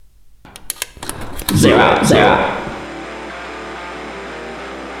0.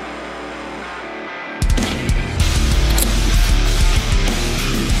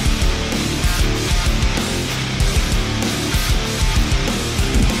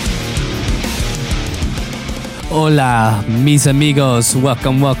 Hola, mis amigos.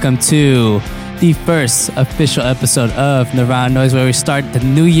 Welcome to the first official episode of Nirvana Noize, where we start the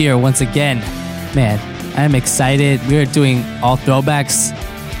new year once again. Man, I'm excited. We are doing all throwbacks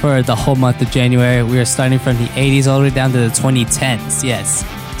for the whole month of January. We are starting from the 80s all the way down to the 2010s. Yes,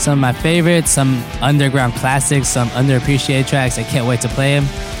 some of my favorites, some underground classics, some underappreciated tracks. I can't wait to play them.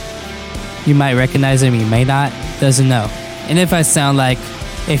 You might recognize them, you may not. Doesn't know. And if I sound like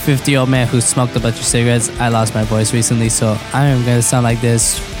a 50-year-old man who smoked a bunch of cigarettes, I lost my voice recently, so I am going to sound like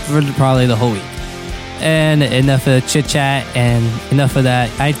this for probably the whole week. And enough of the chit-chat and enough of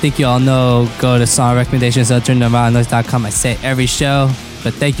that. I think you all know, go to song recommendations at NirvanaNoise.com. I say every show,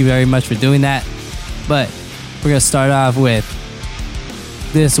 but thank you very much for doing that. But we're going to start off with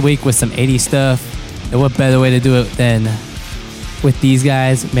this week with some 80s stuff. And what better way to do it than with these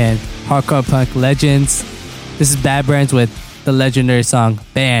guys? Man, hardcore punk legends. This is Bad Brains with the legendary song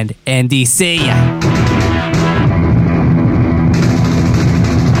Band NDC.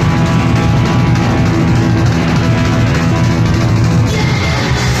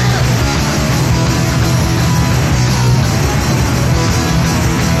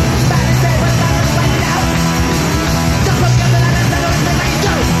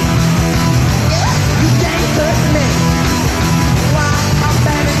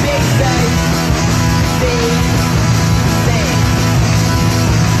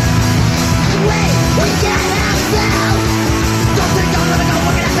 Wait!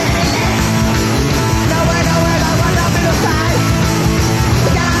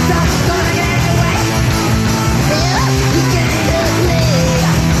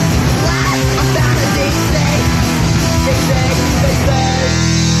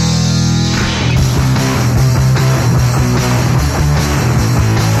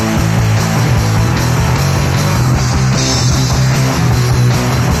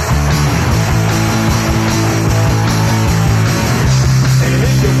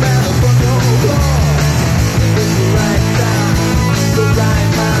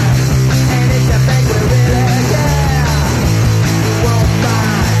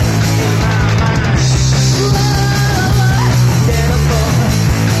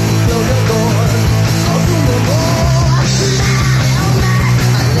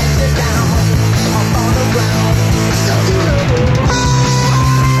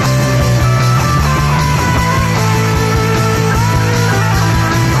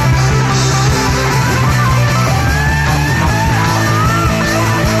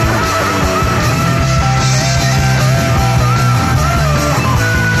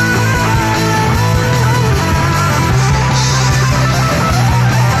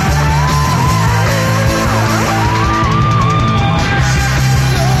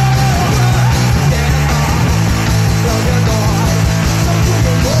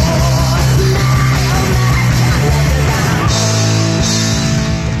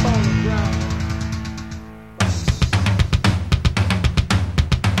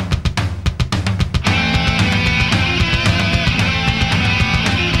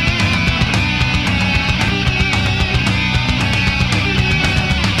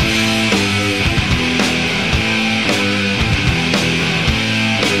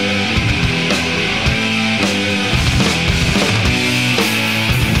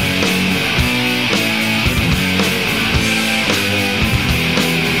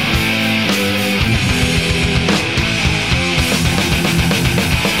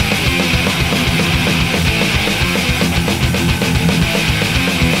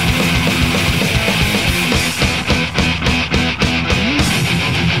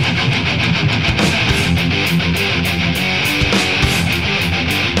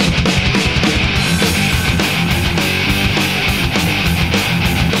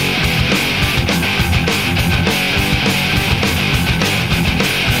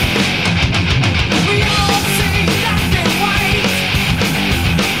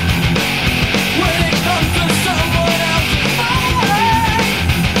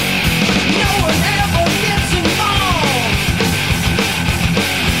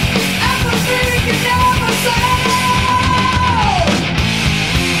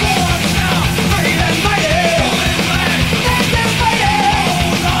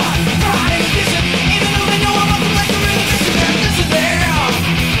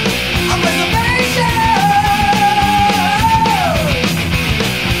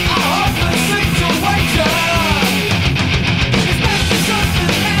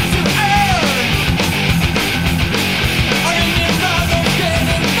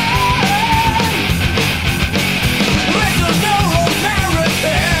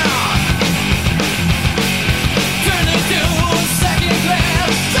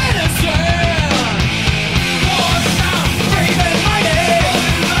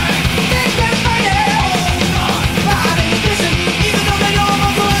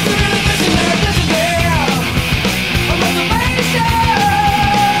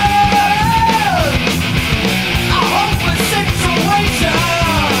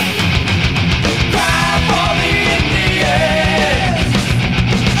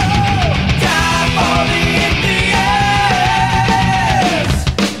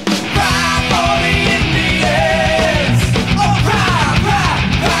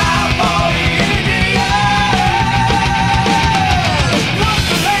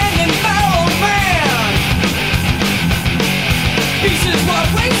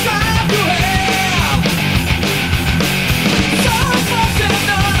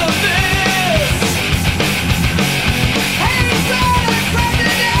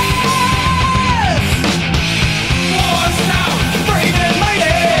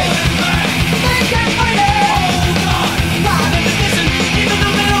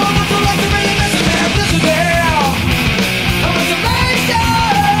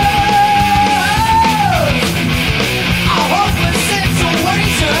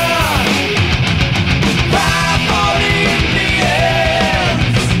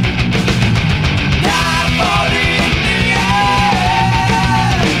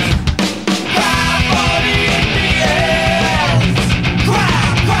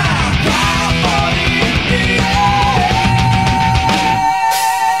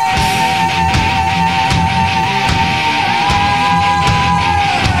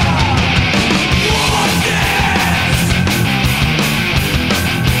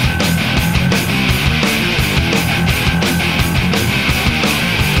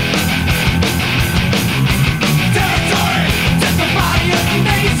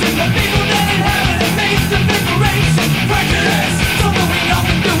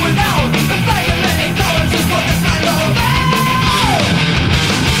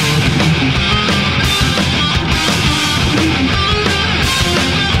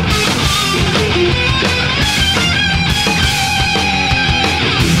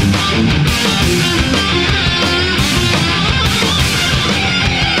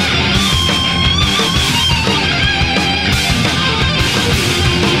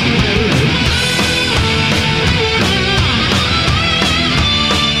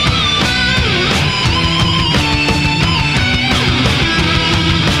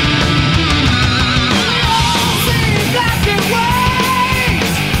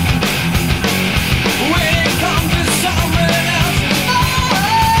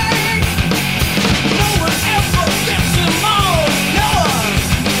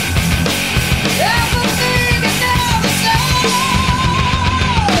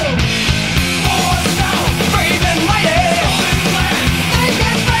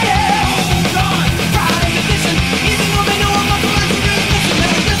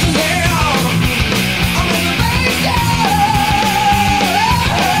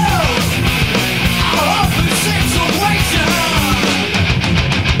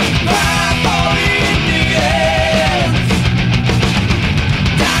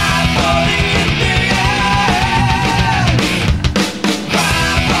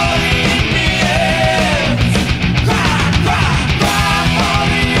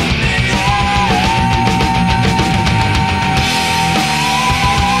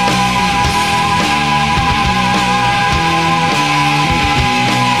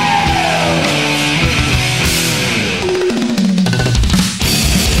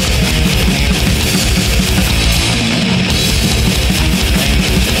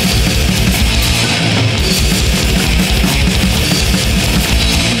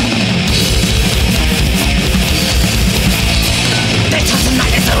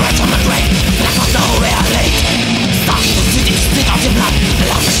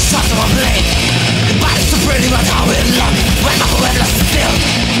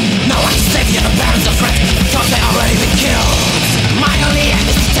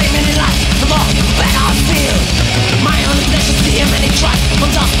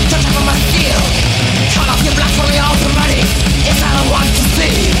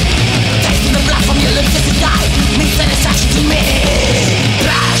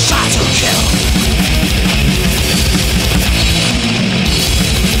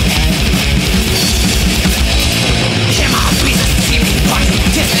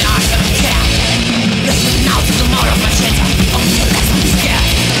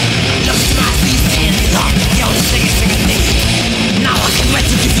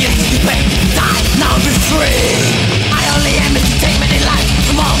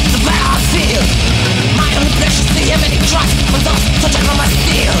 from my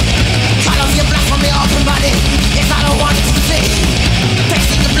steel. Cut off your blood from your open body. Yes, I don't want to see.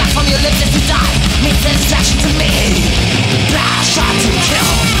 Tasting the blood from your lips as you die means satisfaction to me. Blood shot to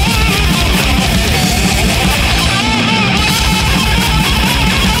kill.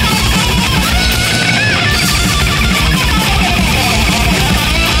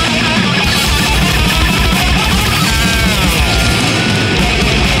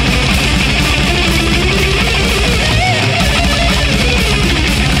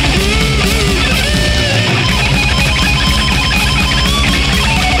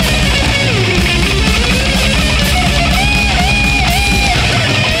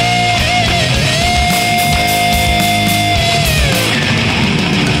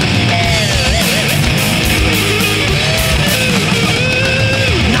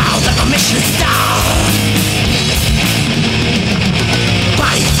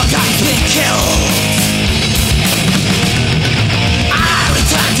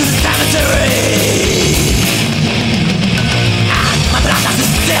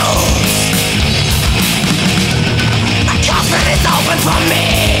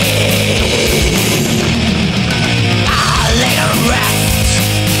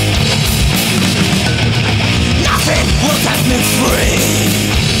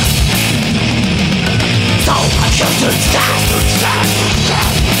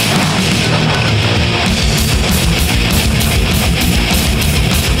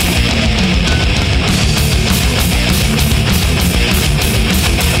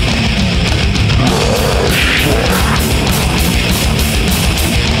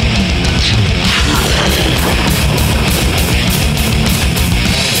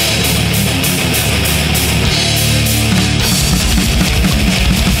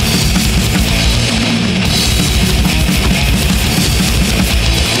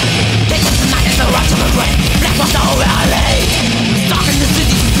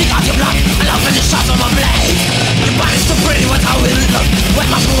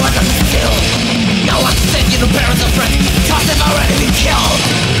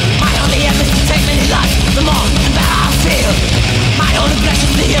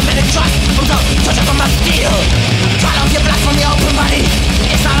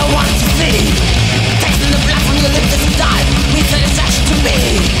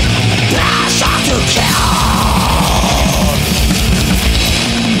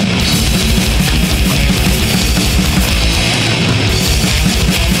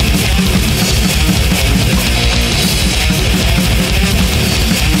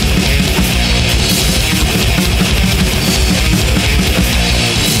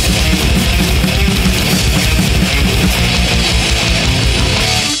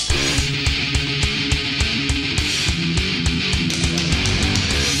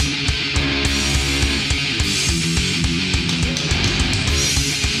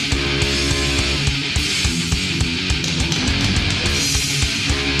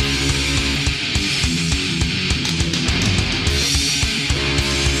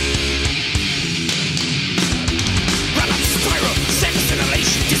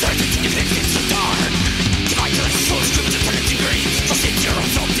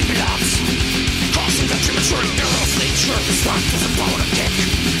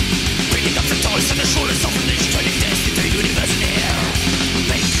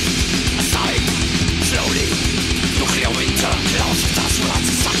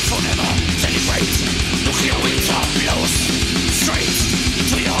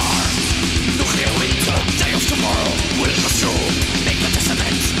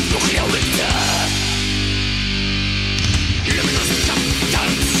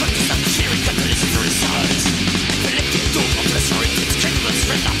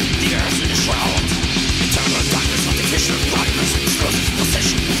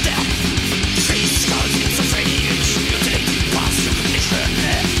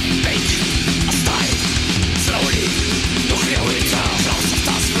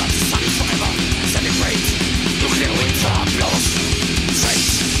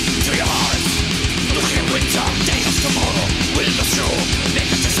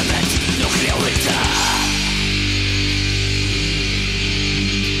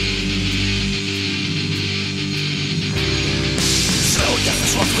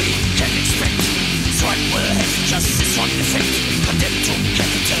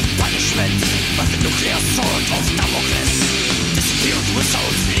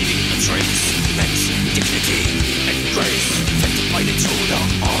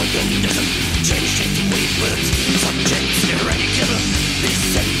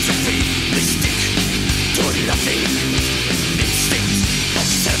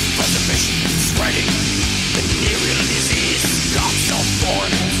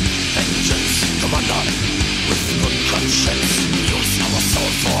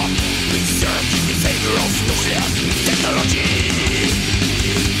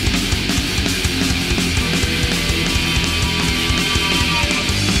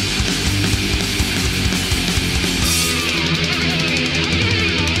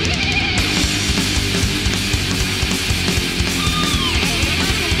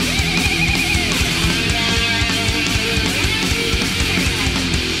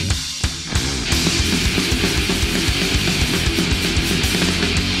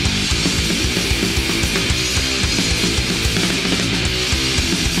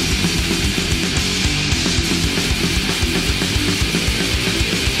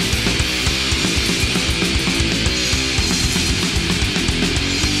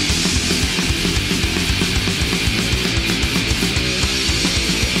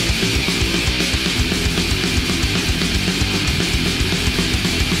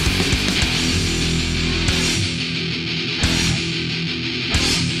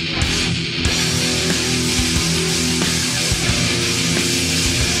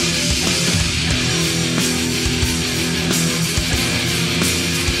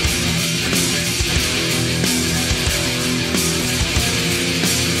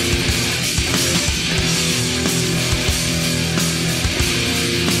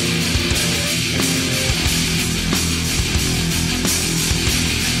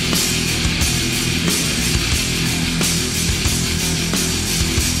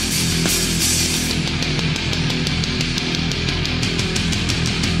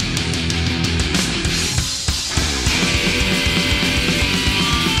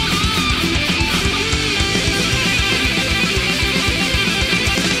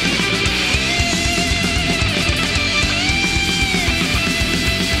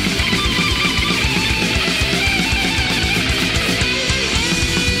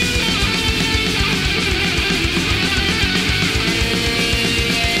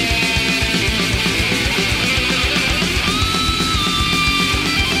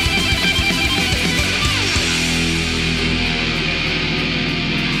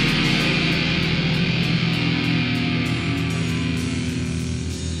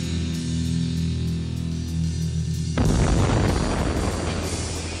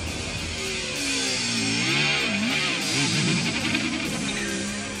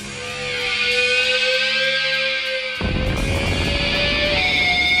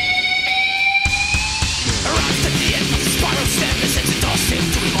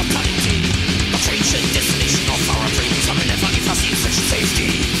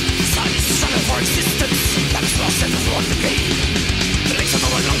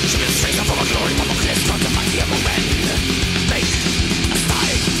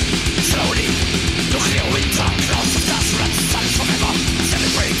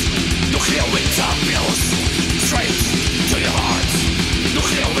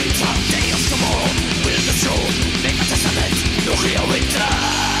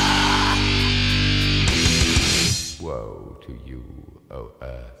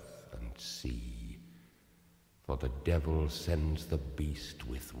 the devil sends the beast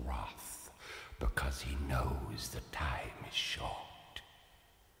with wrath, because he knows the time is short.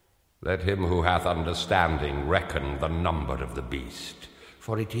 Let him who hath understanding reckon the number of the beast,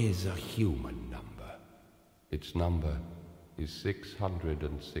 for it is a human number. Its number is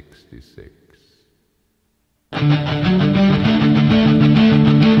 666.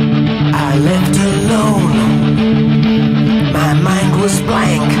 I left alone, my mind was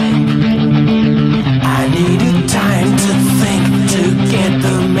blank. I needed time to think, to get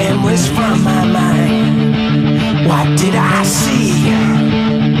the memories from my mind. What did I see?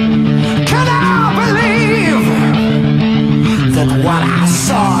 Can I believe that what I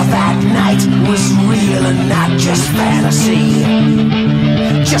saw that night was real and not just fantasy?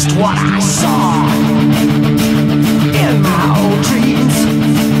 Just what I saw in my old dreams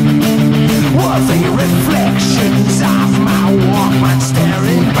were the reflections of my Walkman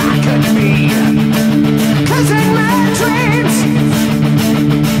staring back at me. 'Cause in my dreams,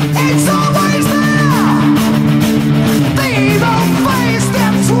 it's always there, the evil face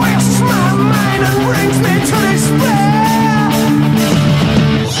that twists my mind and brings me to despair.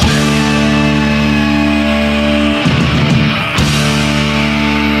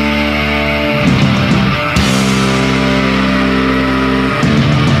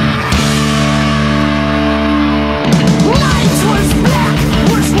 Night was black.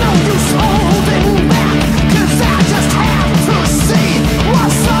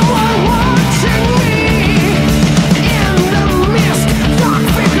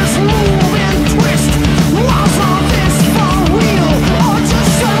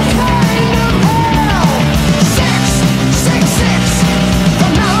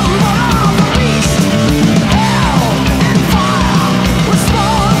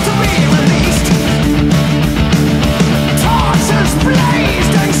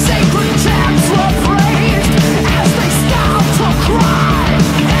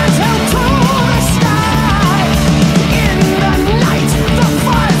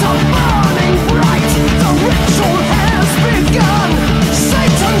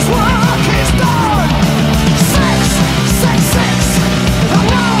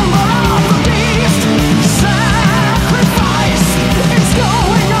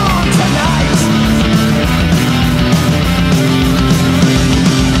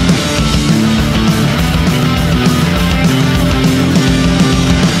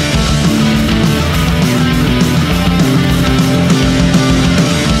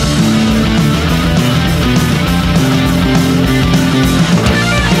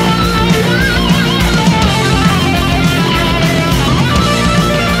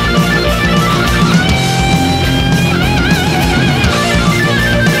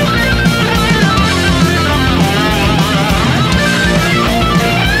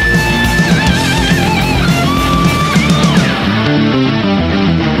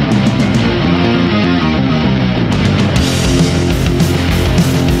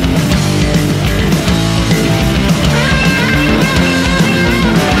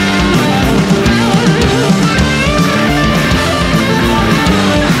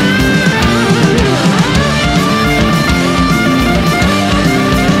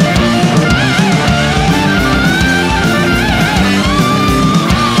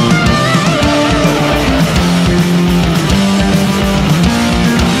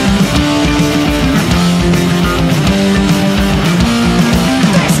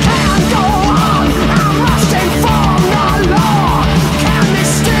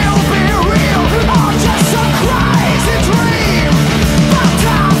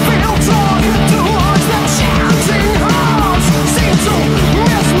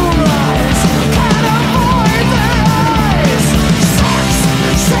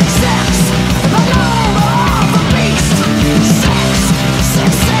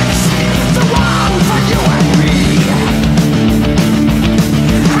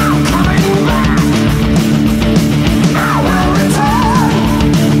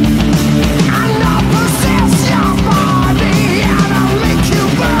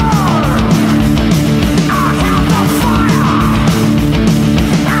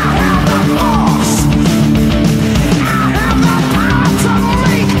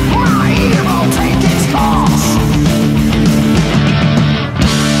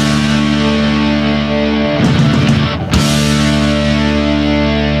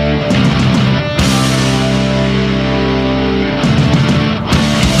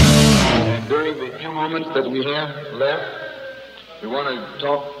 moments that we have left, we want to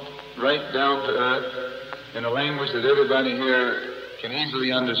talk right down to earth in a language that everybody here can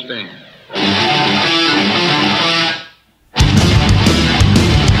easily understand.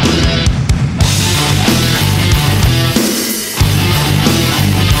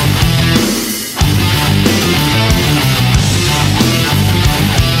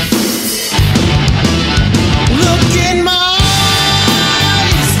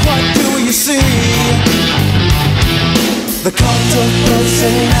 The cult of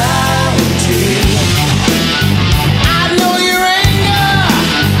personality. I know your anger,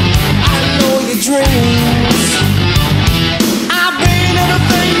 I know your dreams. I've been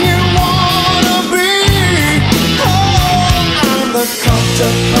everything you wanna be. Oh, I'm the cult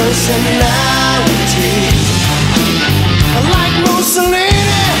of personality. Like Mussolini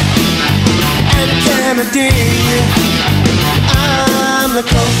and Kennedy. I'm the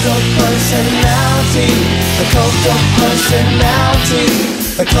cult of personality, the cult of personality,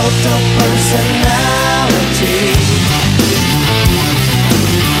 the cult of personality.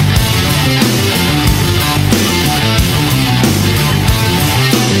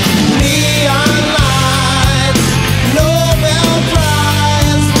 Neon lights, Nobel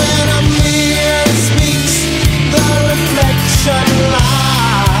Prize, when a mirror speaks, the reflection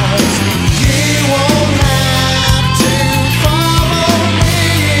lies. You won't have to follow me,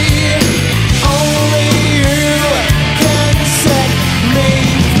 only you can set me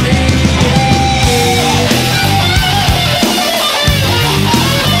free.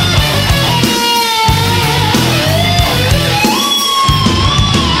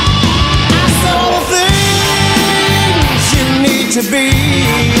 I saw the things you need to be.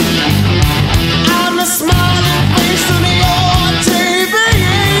 I'm the smiling face on your TV.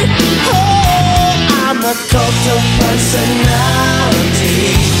 Oh, I'm the cult of personality.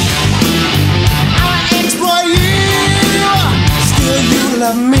 I exploit you, still you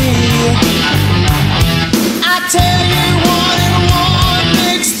love me. I tell you 1 and 1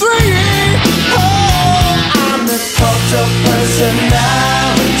 makes 3. Oh, I'm the cult of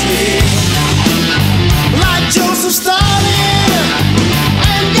personality. Like Joseph Stalin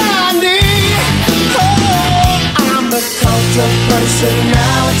and Gandhi. Oh, I'm the cult of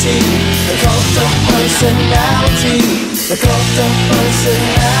personality, the cult of personality, the cult of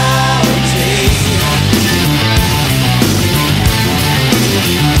personality.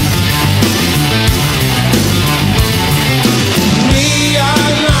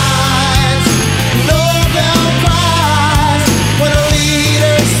 Neon lights, Nobel Prize, when a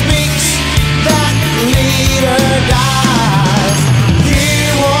leader speaks, that leader dies. You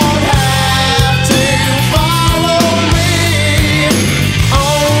won't have to follow me,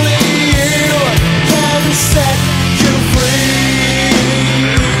 only you can set you free.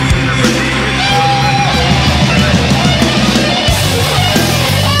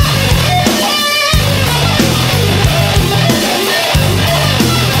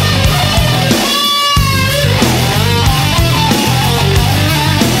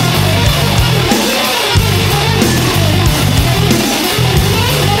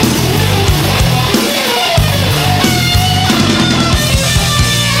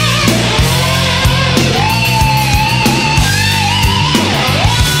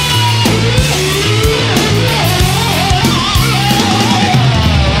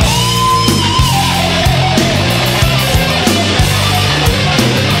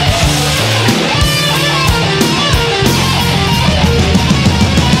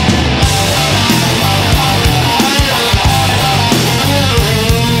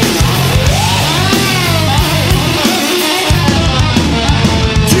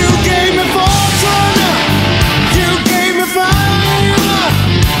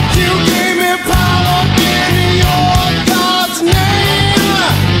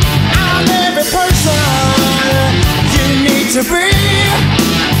 To be,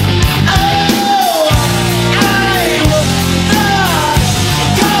 oh, I'm the cult of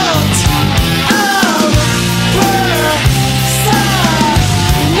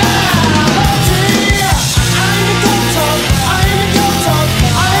personality. I'm the cult of, I'm the cult of,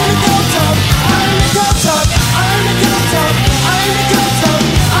 I'm the cult of, I'm the cult of, I'm the cult of, I'm the cult of,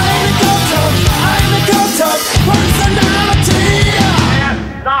 I'm the cult of, I'm the cult of personality. Ask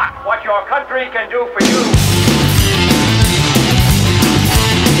not what your country can do for you.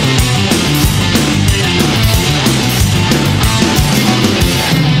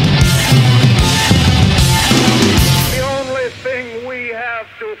 The only thing we have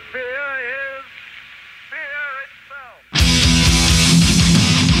to fear is fear itself.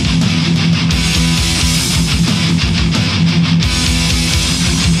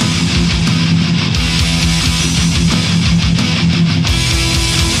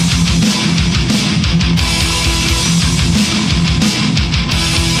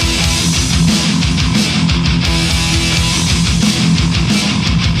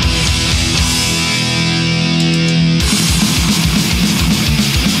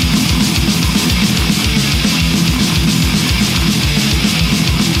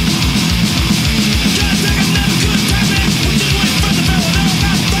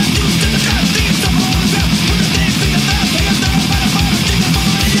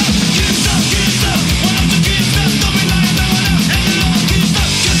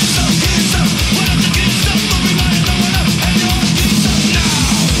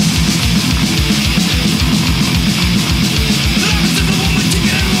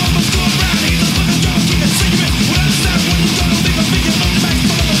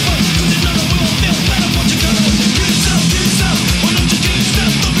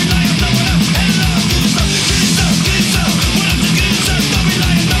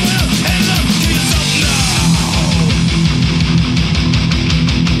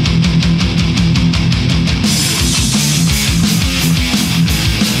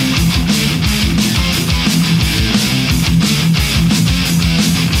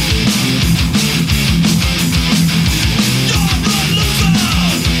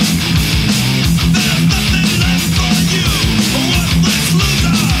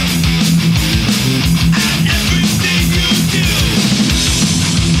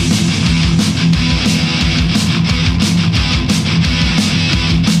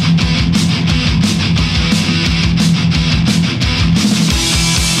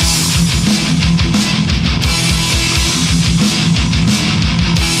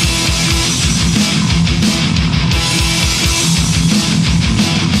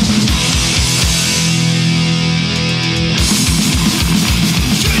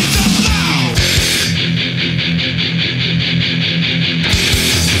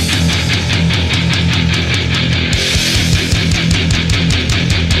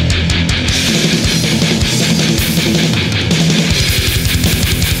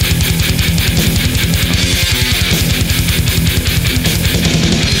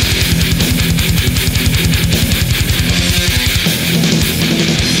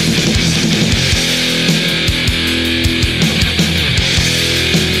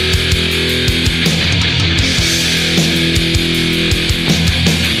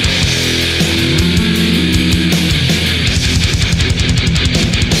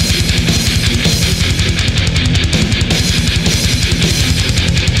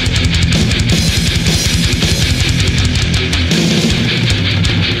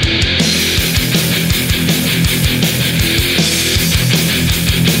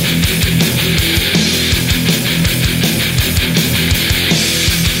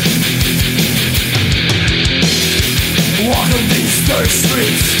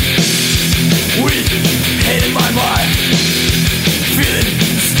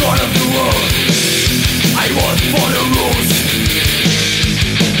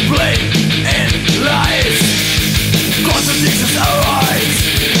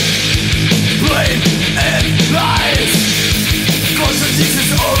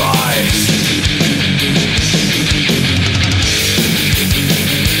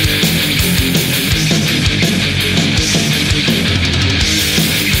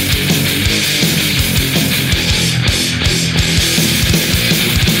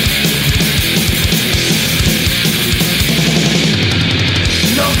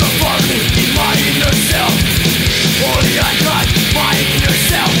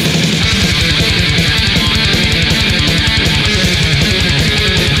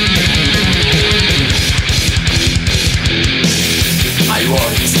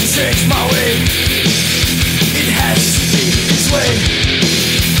 change my way. It has to be this way.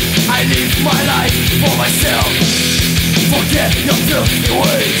 I live my life for myself. Forget your filthy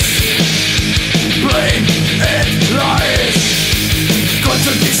ways. Blame and lies,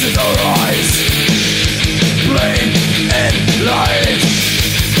 contradictions arise. Blame and lies,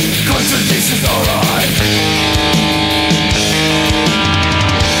 contradictions arise.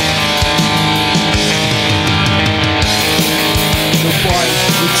 The body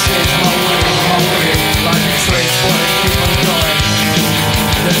will change my way, like a trace for it, keep on going.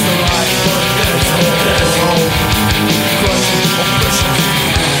 There's no light, but there's hope. Crushing oppression.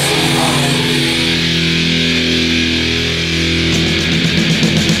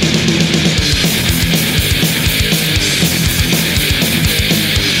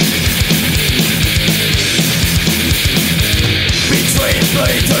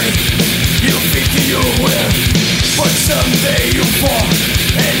 Later, you think you will, but someday you fall,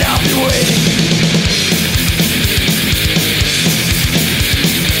 and I'll be waiting.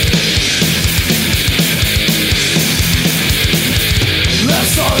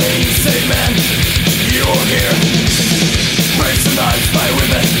 That's all you say, man. You're here, personalized by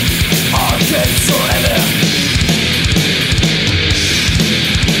women, objects or ever.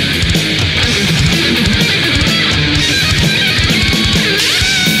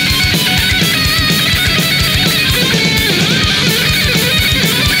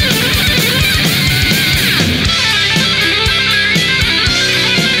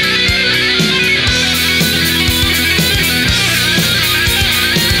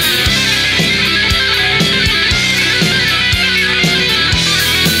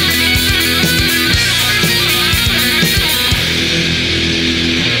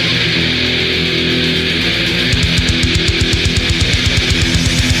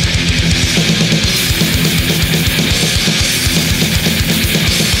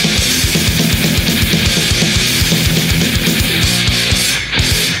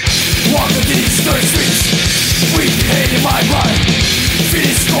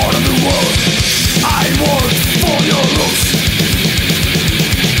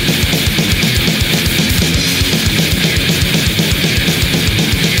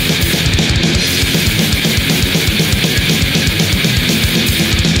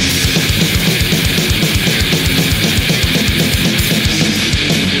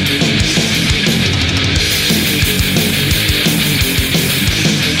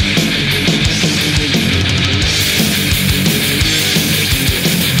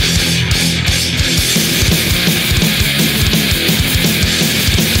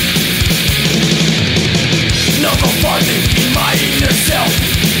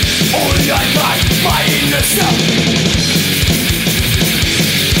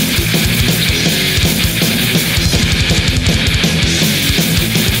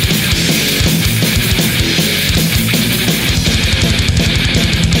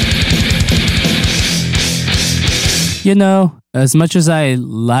 You know, as much as I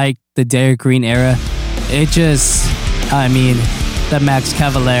like the D.R.I era, it just, the Max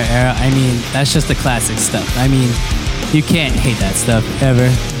Cavalera era, that's just the classic stuff. You can't hate that stuff ever.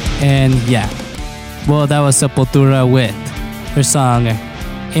 And yeah, well, that was Sepultura with their song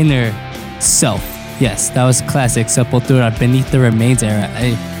Inner Self. Yes, that was classic Sepultura Beneath the Remains era.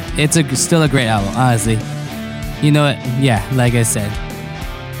 It's still a great album, honestly. You know what? Yeah, like I said,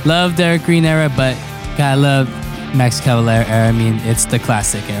 love D.R.I era, but gotta love Max Cavalera era. It's the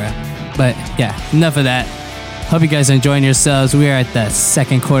classic era. But yeah, enough of that. Hope you guys are enjoying yourselves. We are at the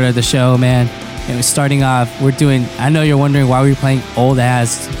second quarter of the show, man. And we're starting off, I know you're wondering why we're playing old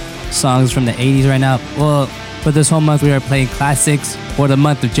ass songs from the 80s right now. Well, for this whole month, we are playing classics for the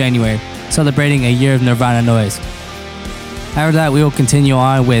month of January, celebrating a year of Nirvana Noize. After that, we will continue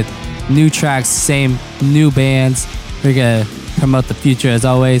on with new tracks, same new bands. We're gonna promote the future as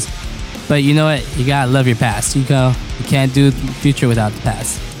always. But you know what? You gotta love your past. You can't do the future without the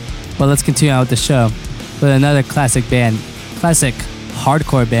past. But let's continue on with the show with another classic band, classic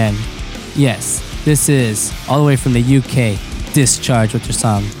hardcore band. Yes, this is all the way from the UK, Discharge with their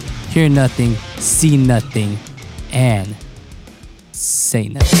song Hear Nothing, See Nothing, and Say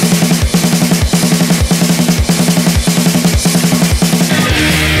Nothing.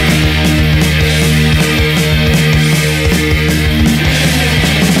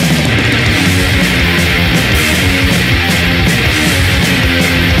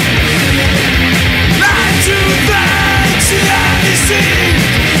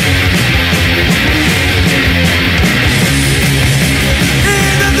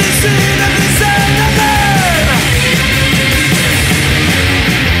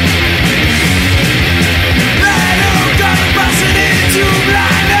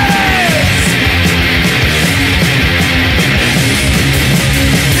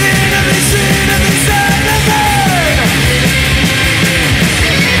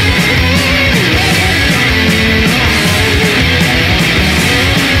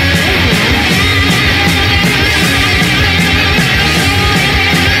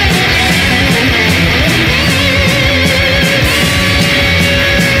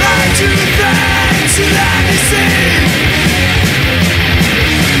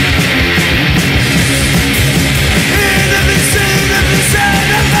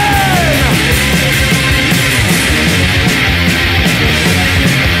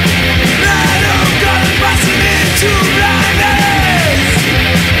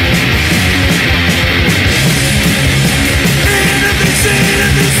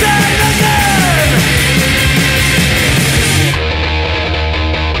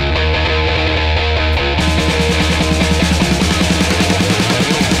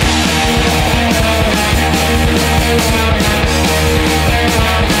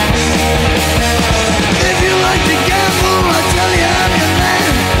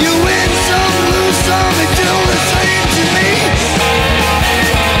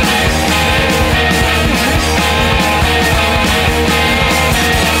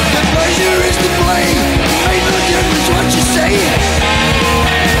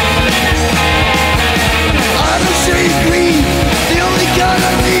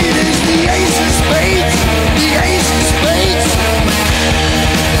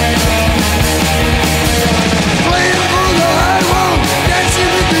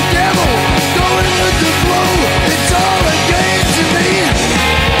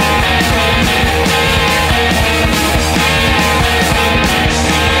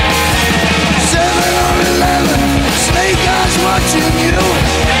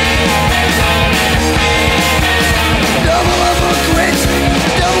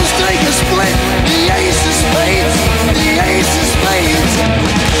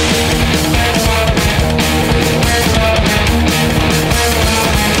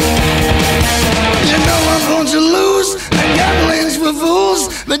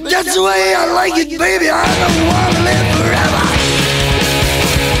 that's the way I like it, baby. I don't want to live forever.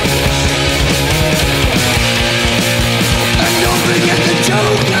 And don't forget the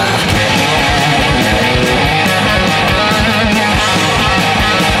Joker.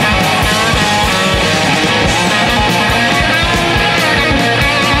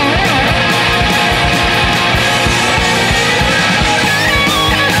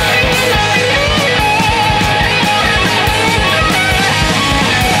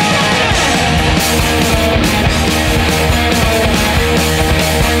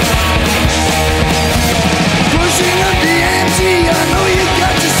 Pushing up the ante, I know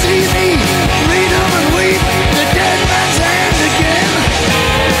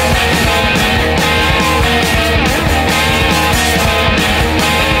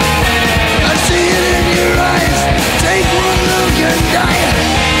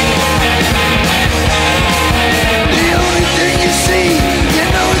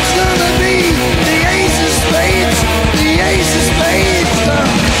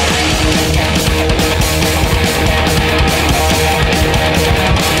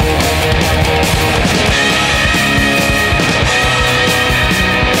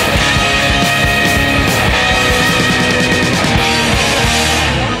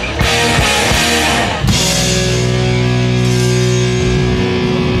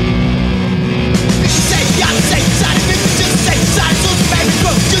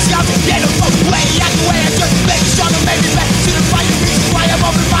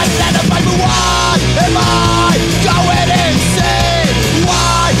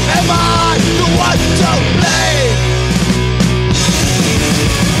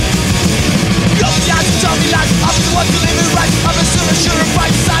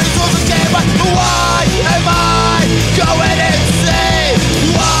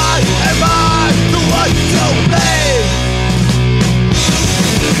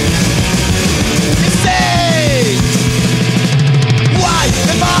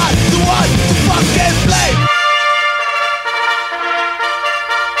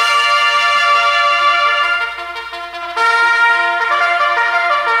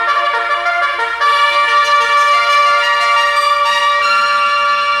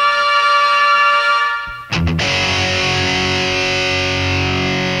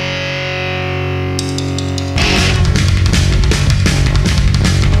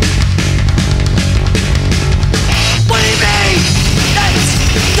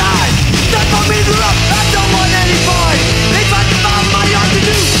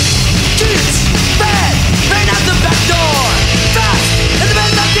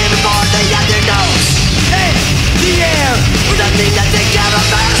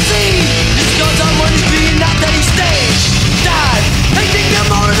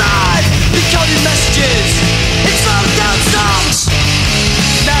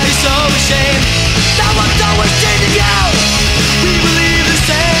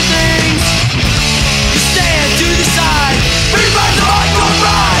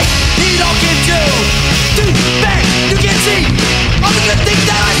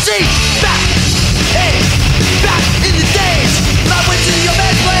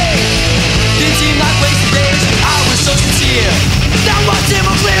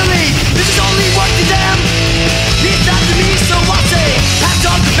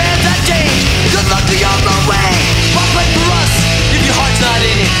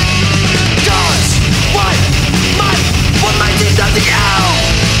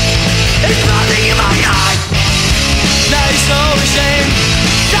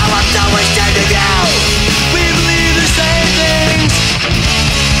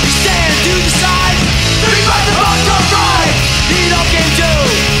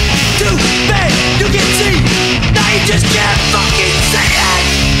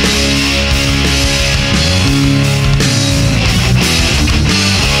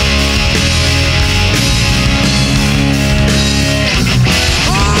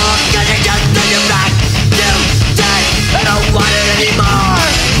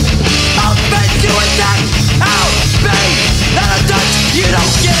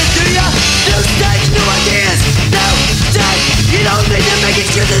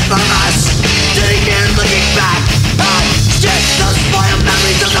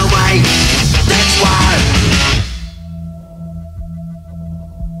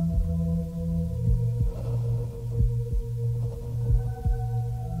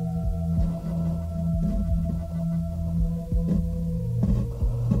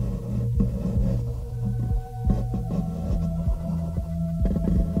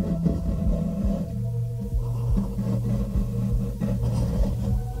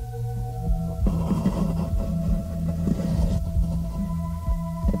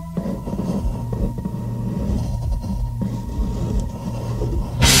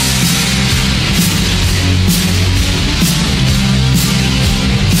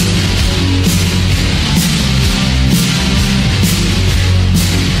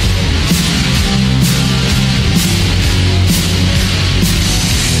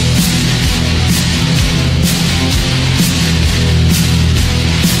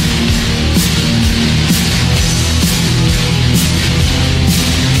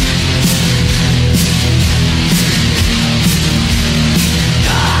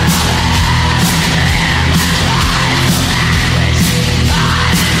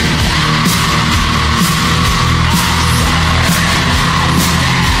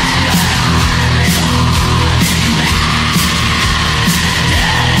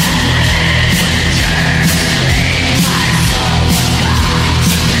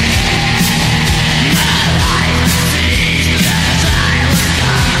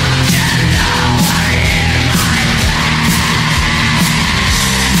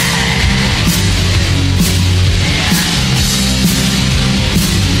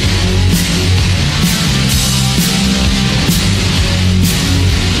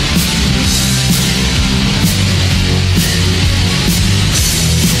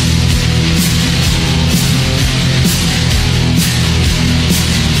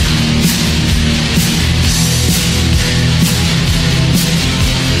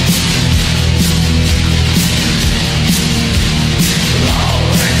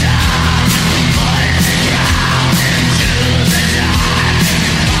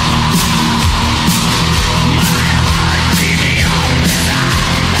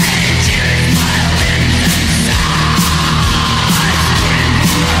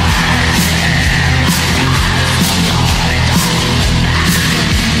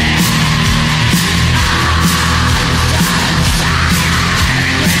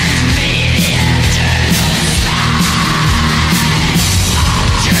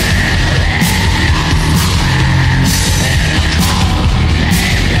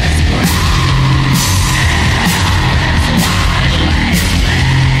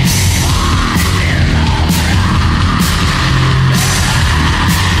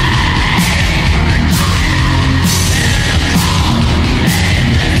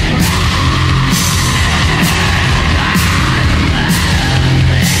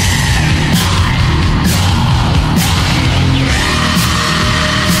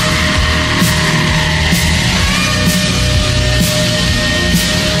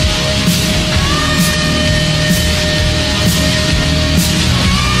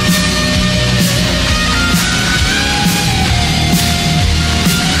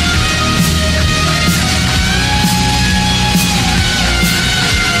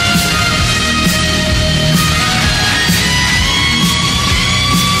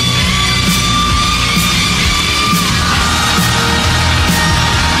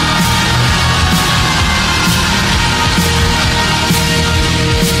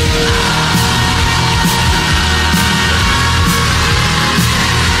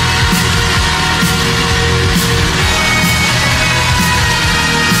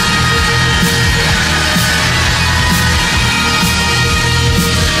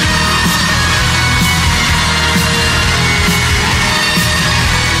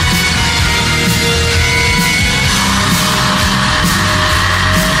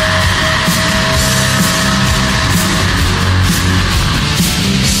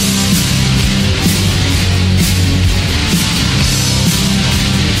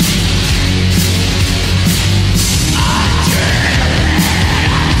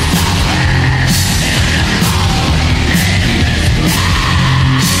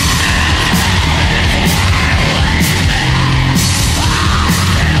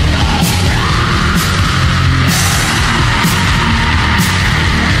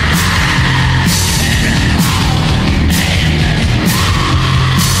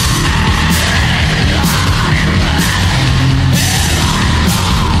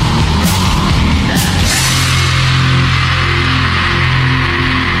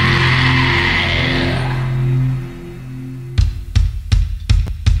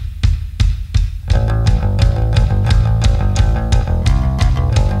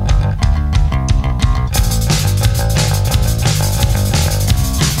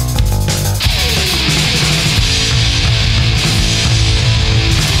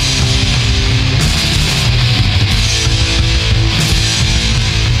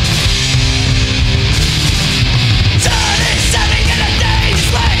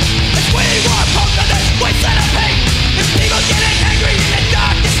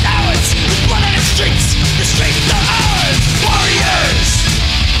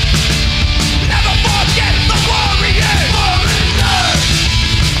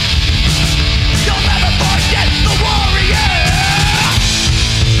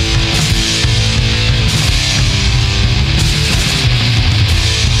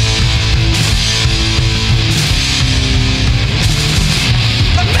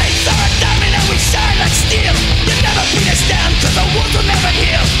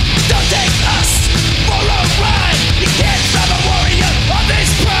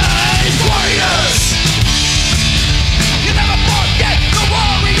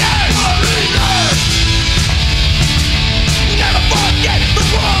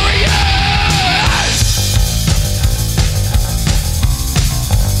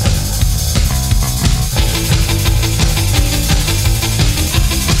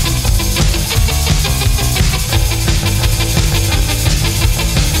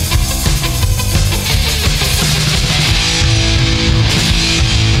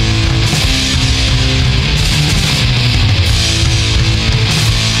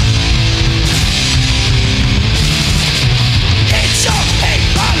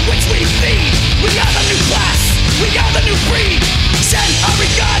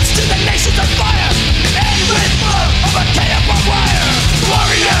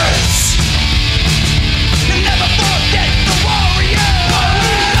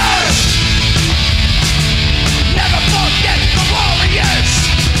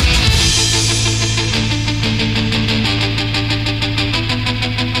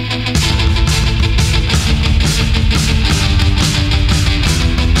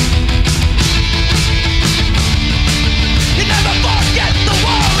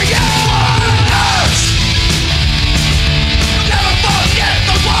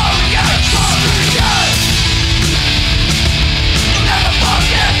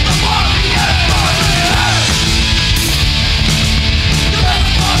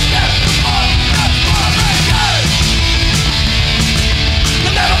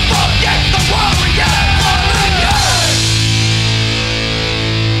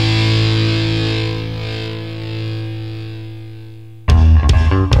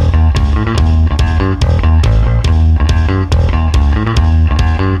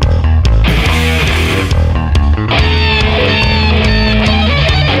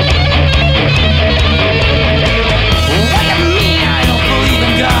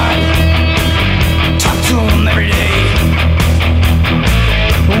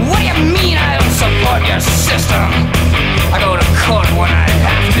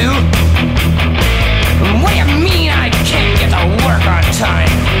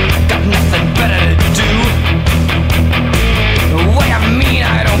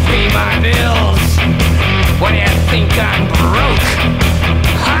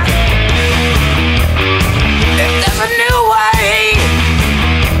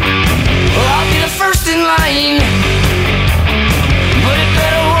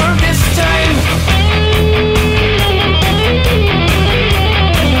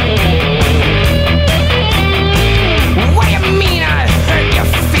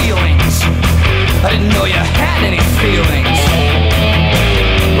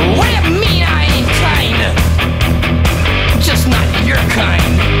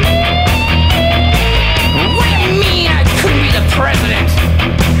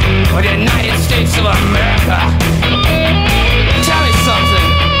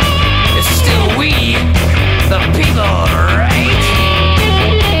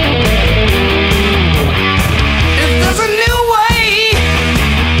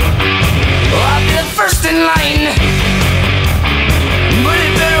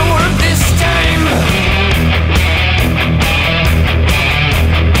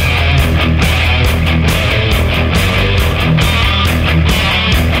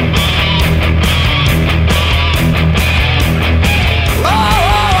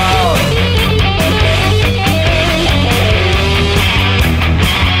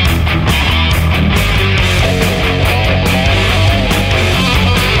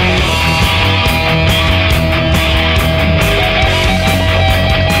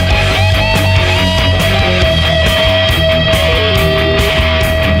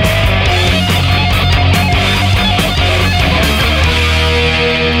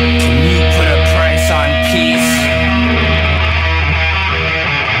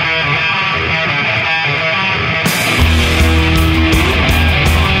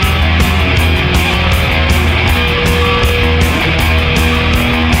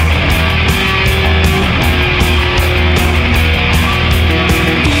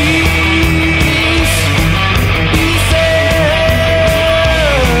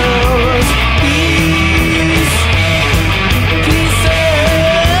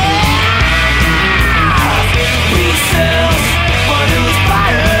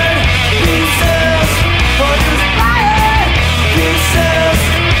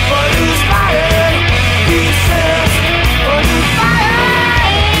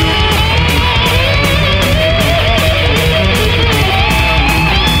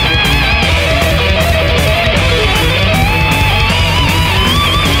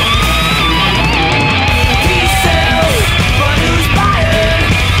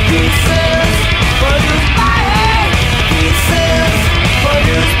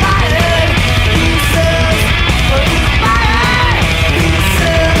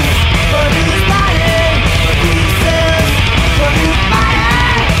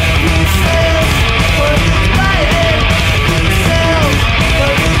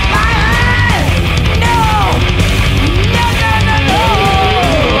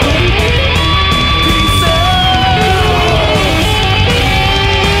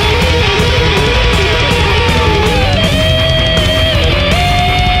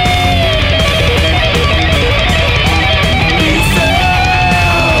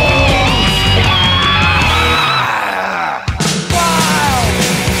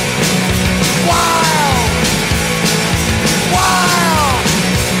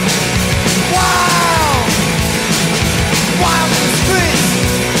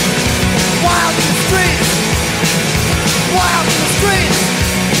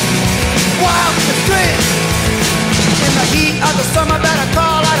summer, better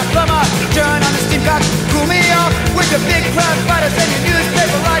call out a plumber. Turn on the steam cock, cool me off with your big crowd fighters and your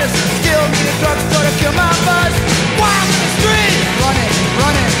newspaper writers. Still need a drugstore to kill my buzz. Wild in the street, running,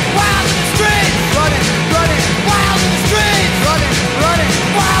 running. Wild in the street, running, running. Wild in the street, running, running.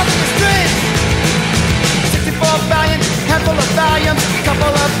 Wild in the street. 64 valiant, handful of volumes,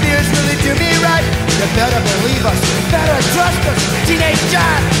 couple of beers really do me right. You better believe us, better trust us. Teenage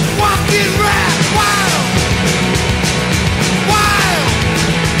giant, walking rat, wild, wild,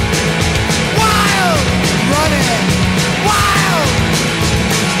 wild, running, wild.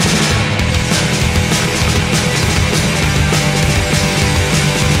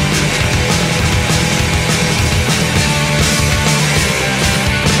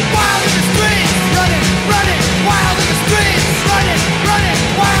 Wild in the streets, running, running, wild in the streets, running, running,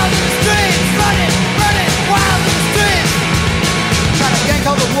 wild in the streets, running, running, wild in the streets. Trying to gank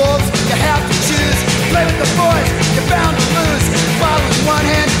all the wolves, you have to choose. Play with the boys, you're bound to lose. Ball in one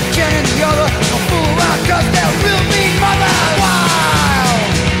hand, can in the other. Don't fool around, cause there will be mother.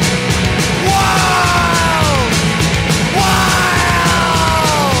 Wild, wild, wild,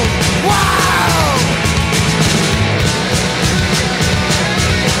 wild.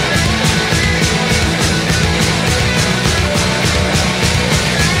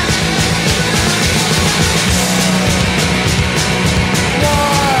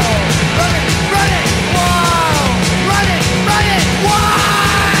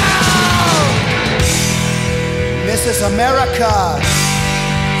 Mrs. America,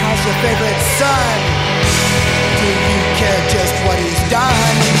 how's your favorite son? Do you care just what he's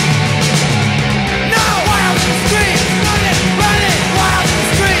done? No! Wild in the streets, running, running, wild in the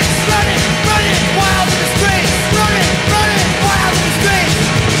streets, running, running, wild in the streets, running, running, wild in the streets.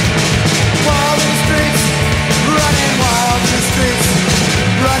 Wild in the streets, running wild in the streets,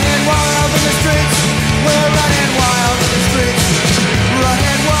 running wild in the streets. We're running wild in the streets,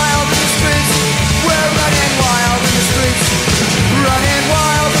 running wild in the streets. We're running wild in the streets, running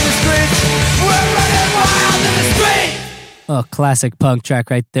wild in the streets. We're running wild in the streets. Oh, classic punk track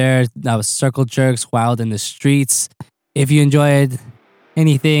right there. That was Circle Jerks, Wild in the Streets. If you enjoyed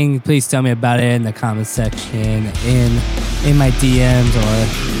anything, please tell me about it in the comment section, in my DMs,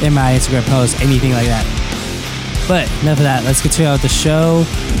 or in my Instagram post, anything like that. But enough of that. Let's continue with the show.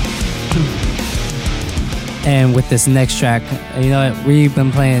 And with this next track, you know what? We've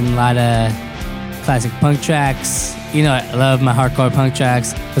been playing a lot of classic punk tracks. You know, I love my hardcore punk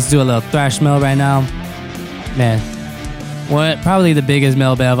tracks. Let's do a little thrash metal right now. Man, probably the biggest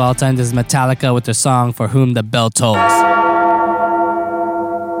metal band of all time. This is Metallica with their song For Whom the Bell Tolls. We'll be right back.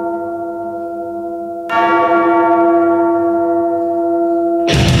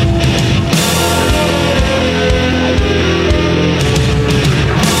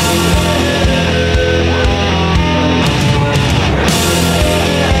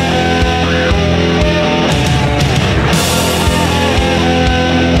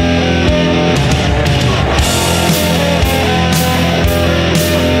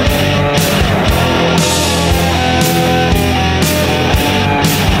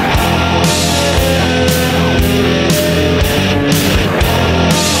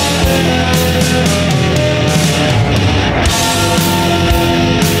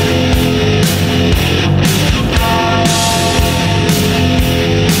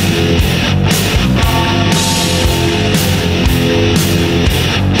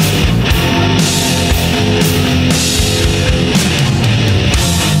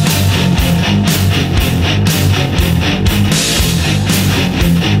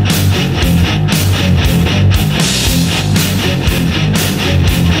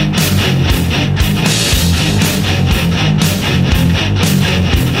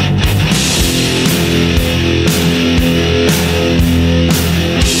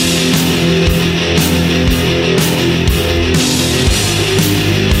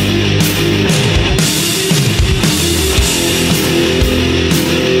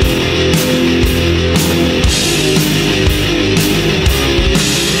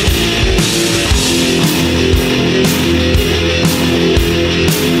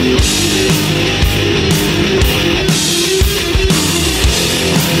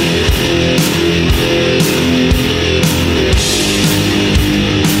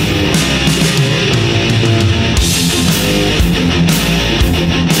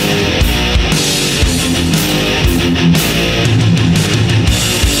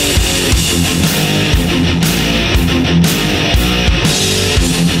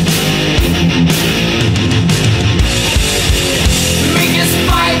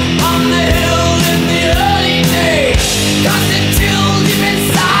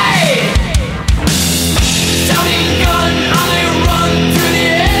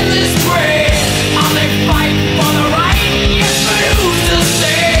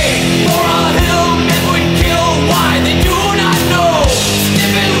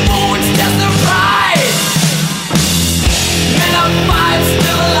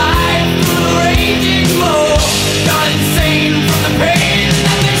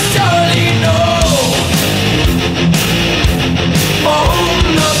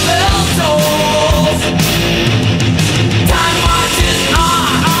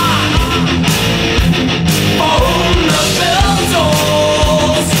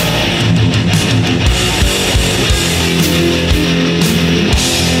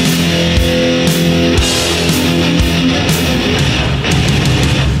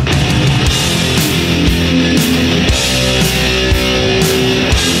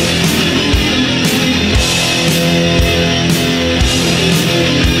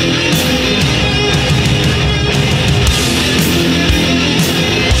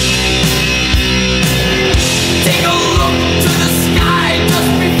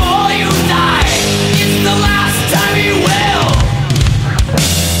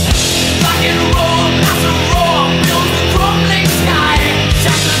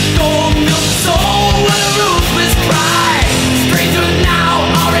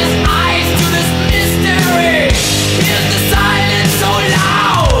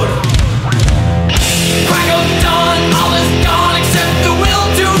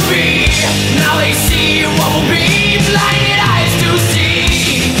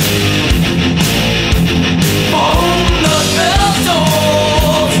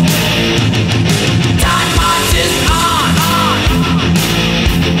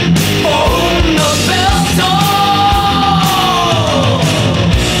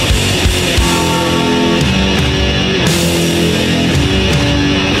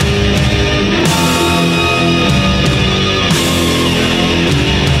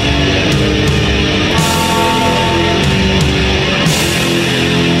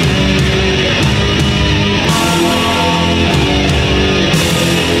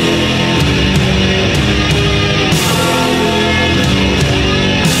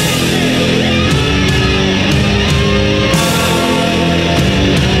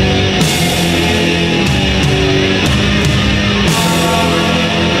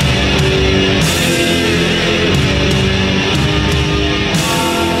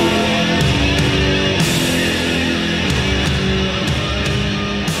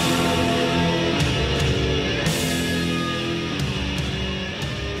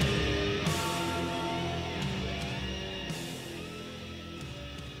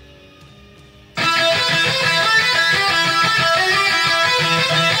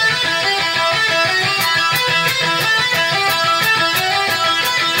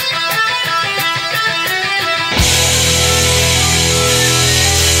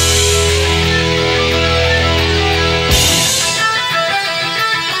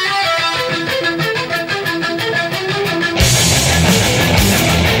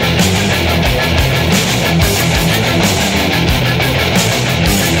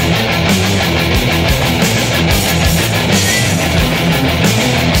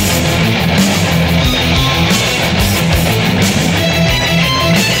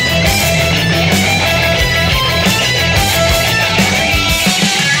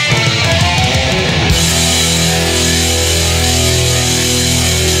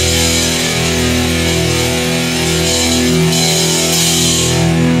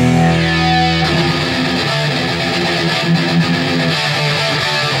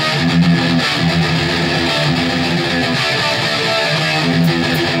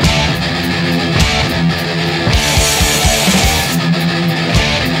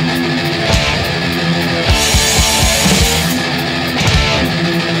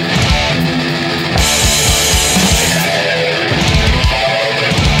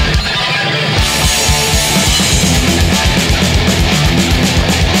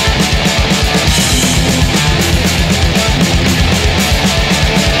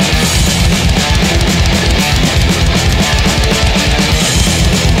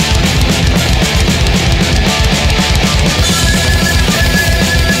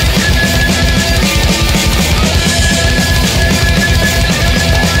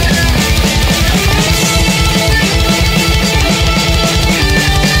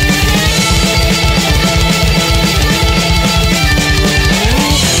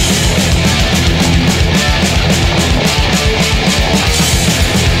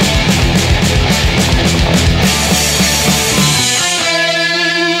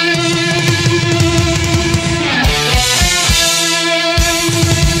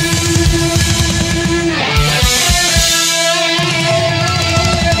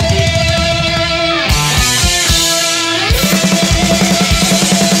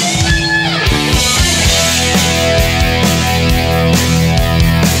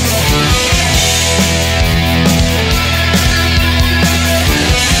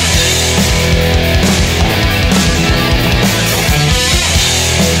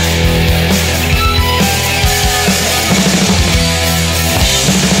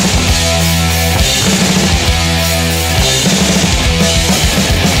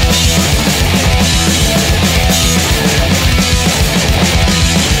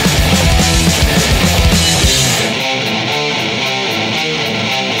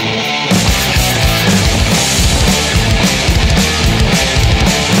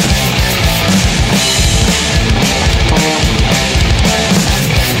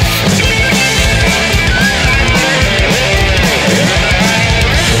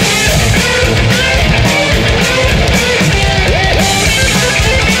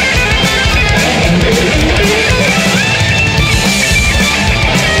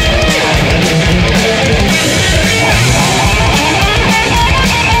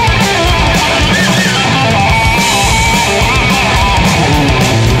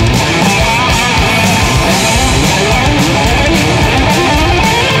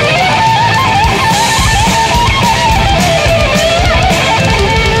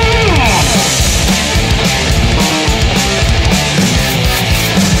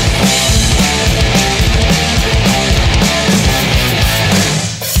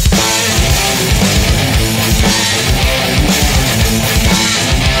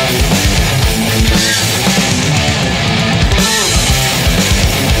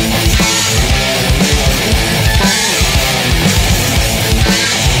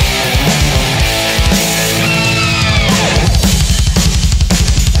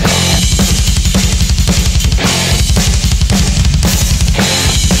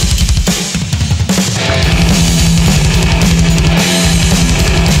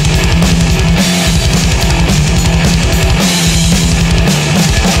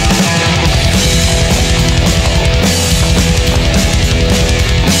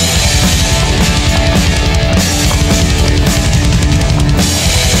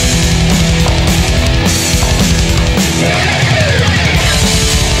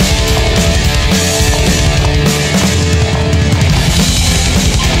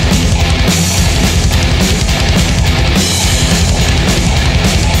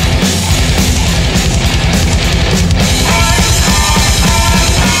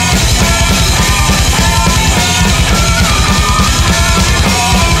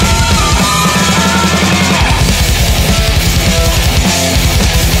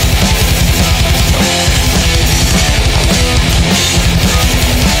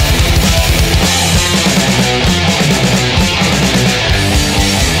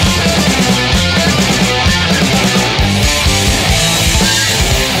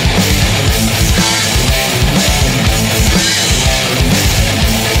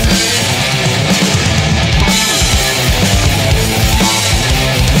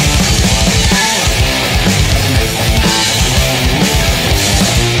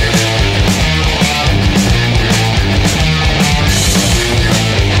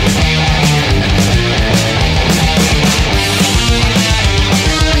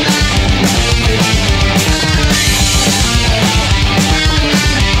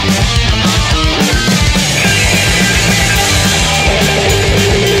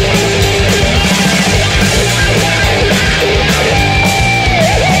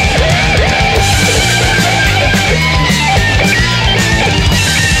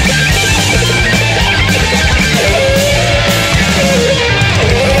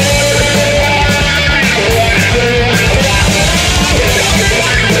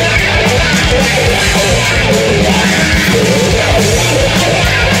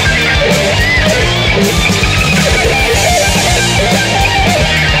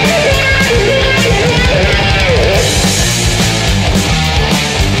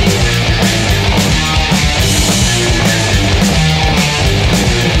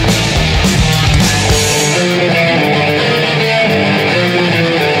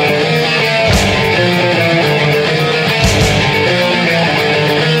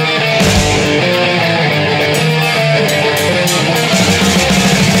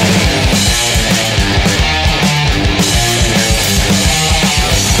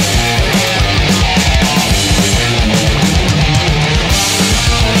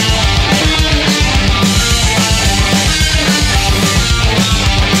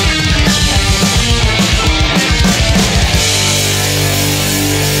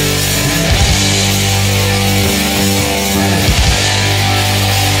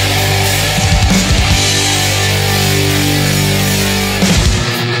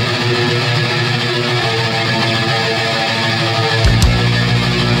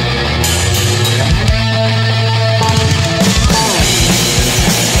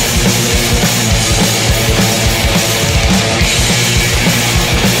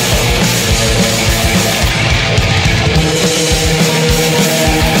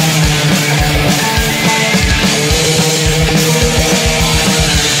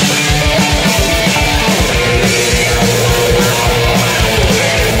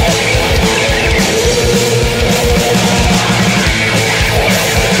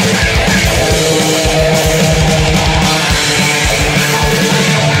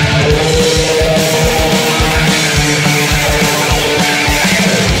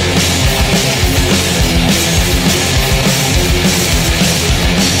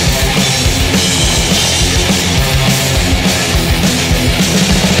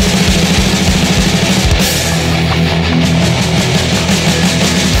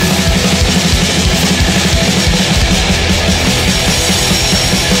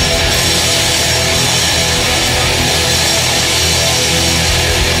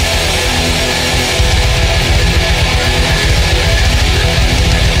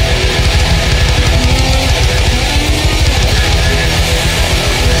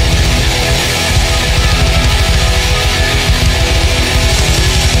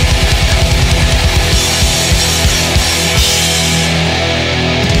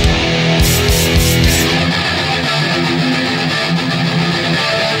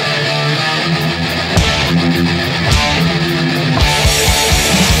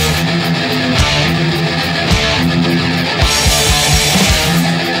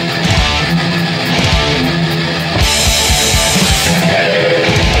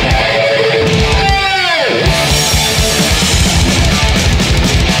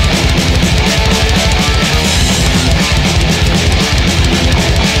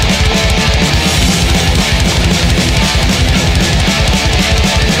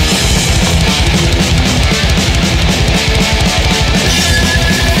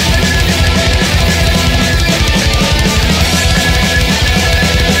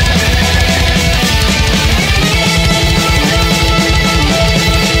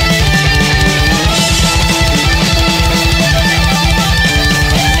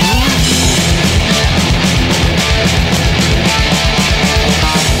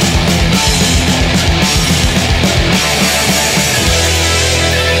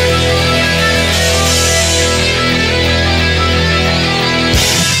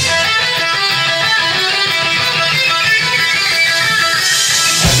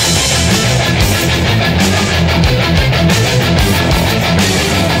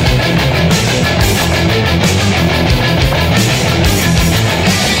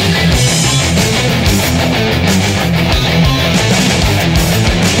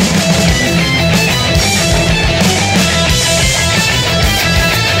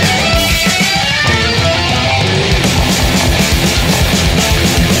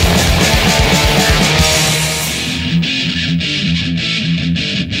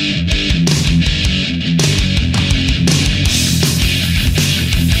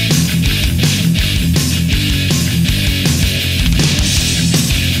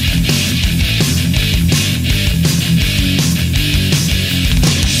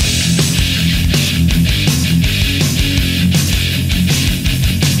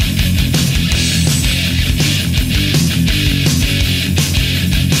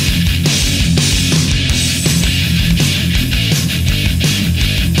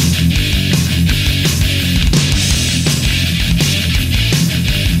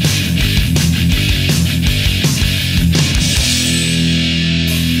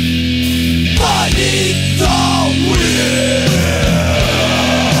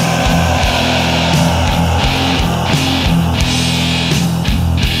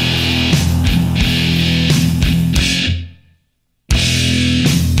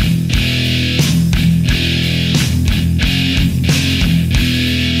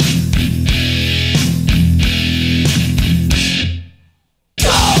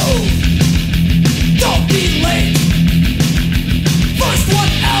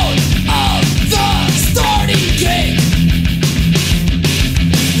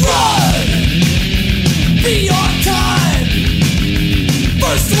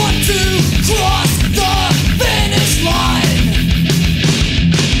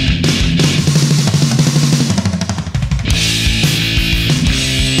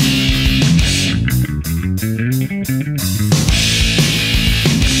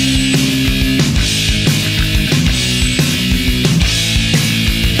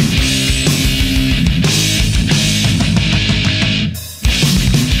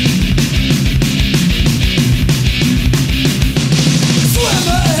 Swim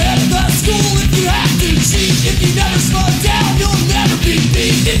ahead of the school if you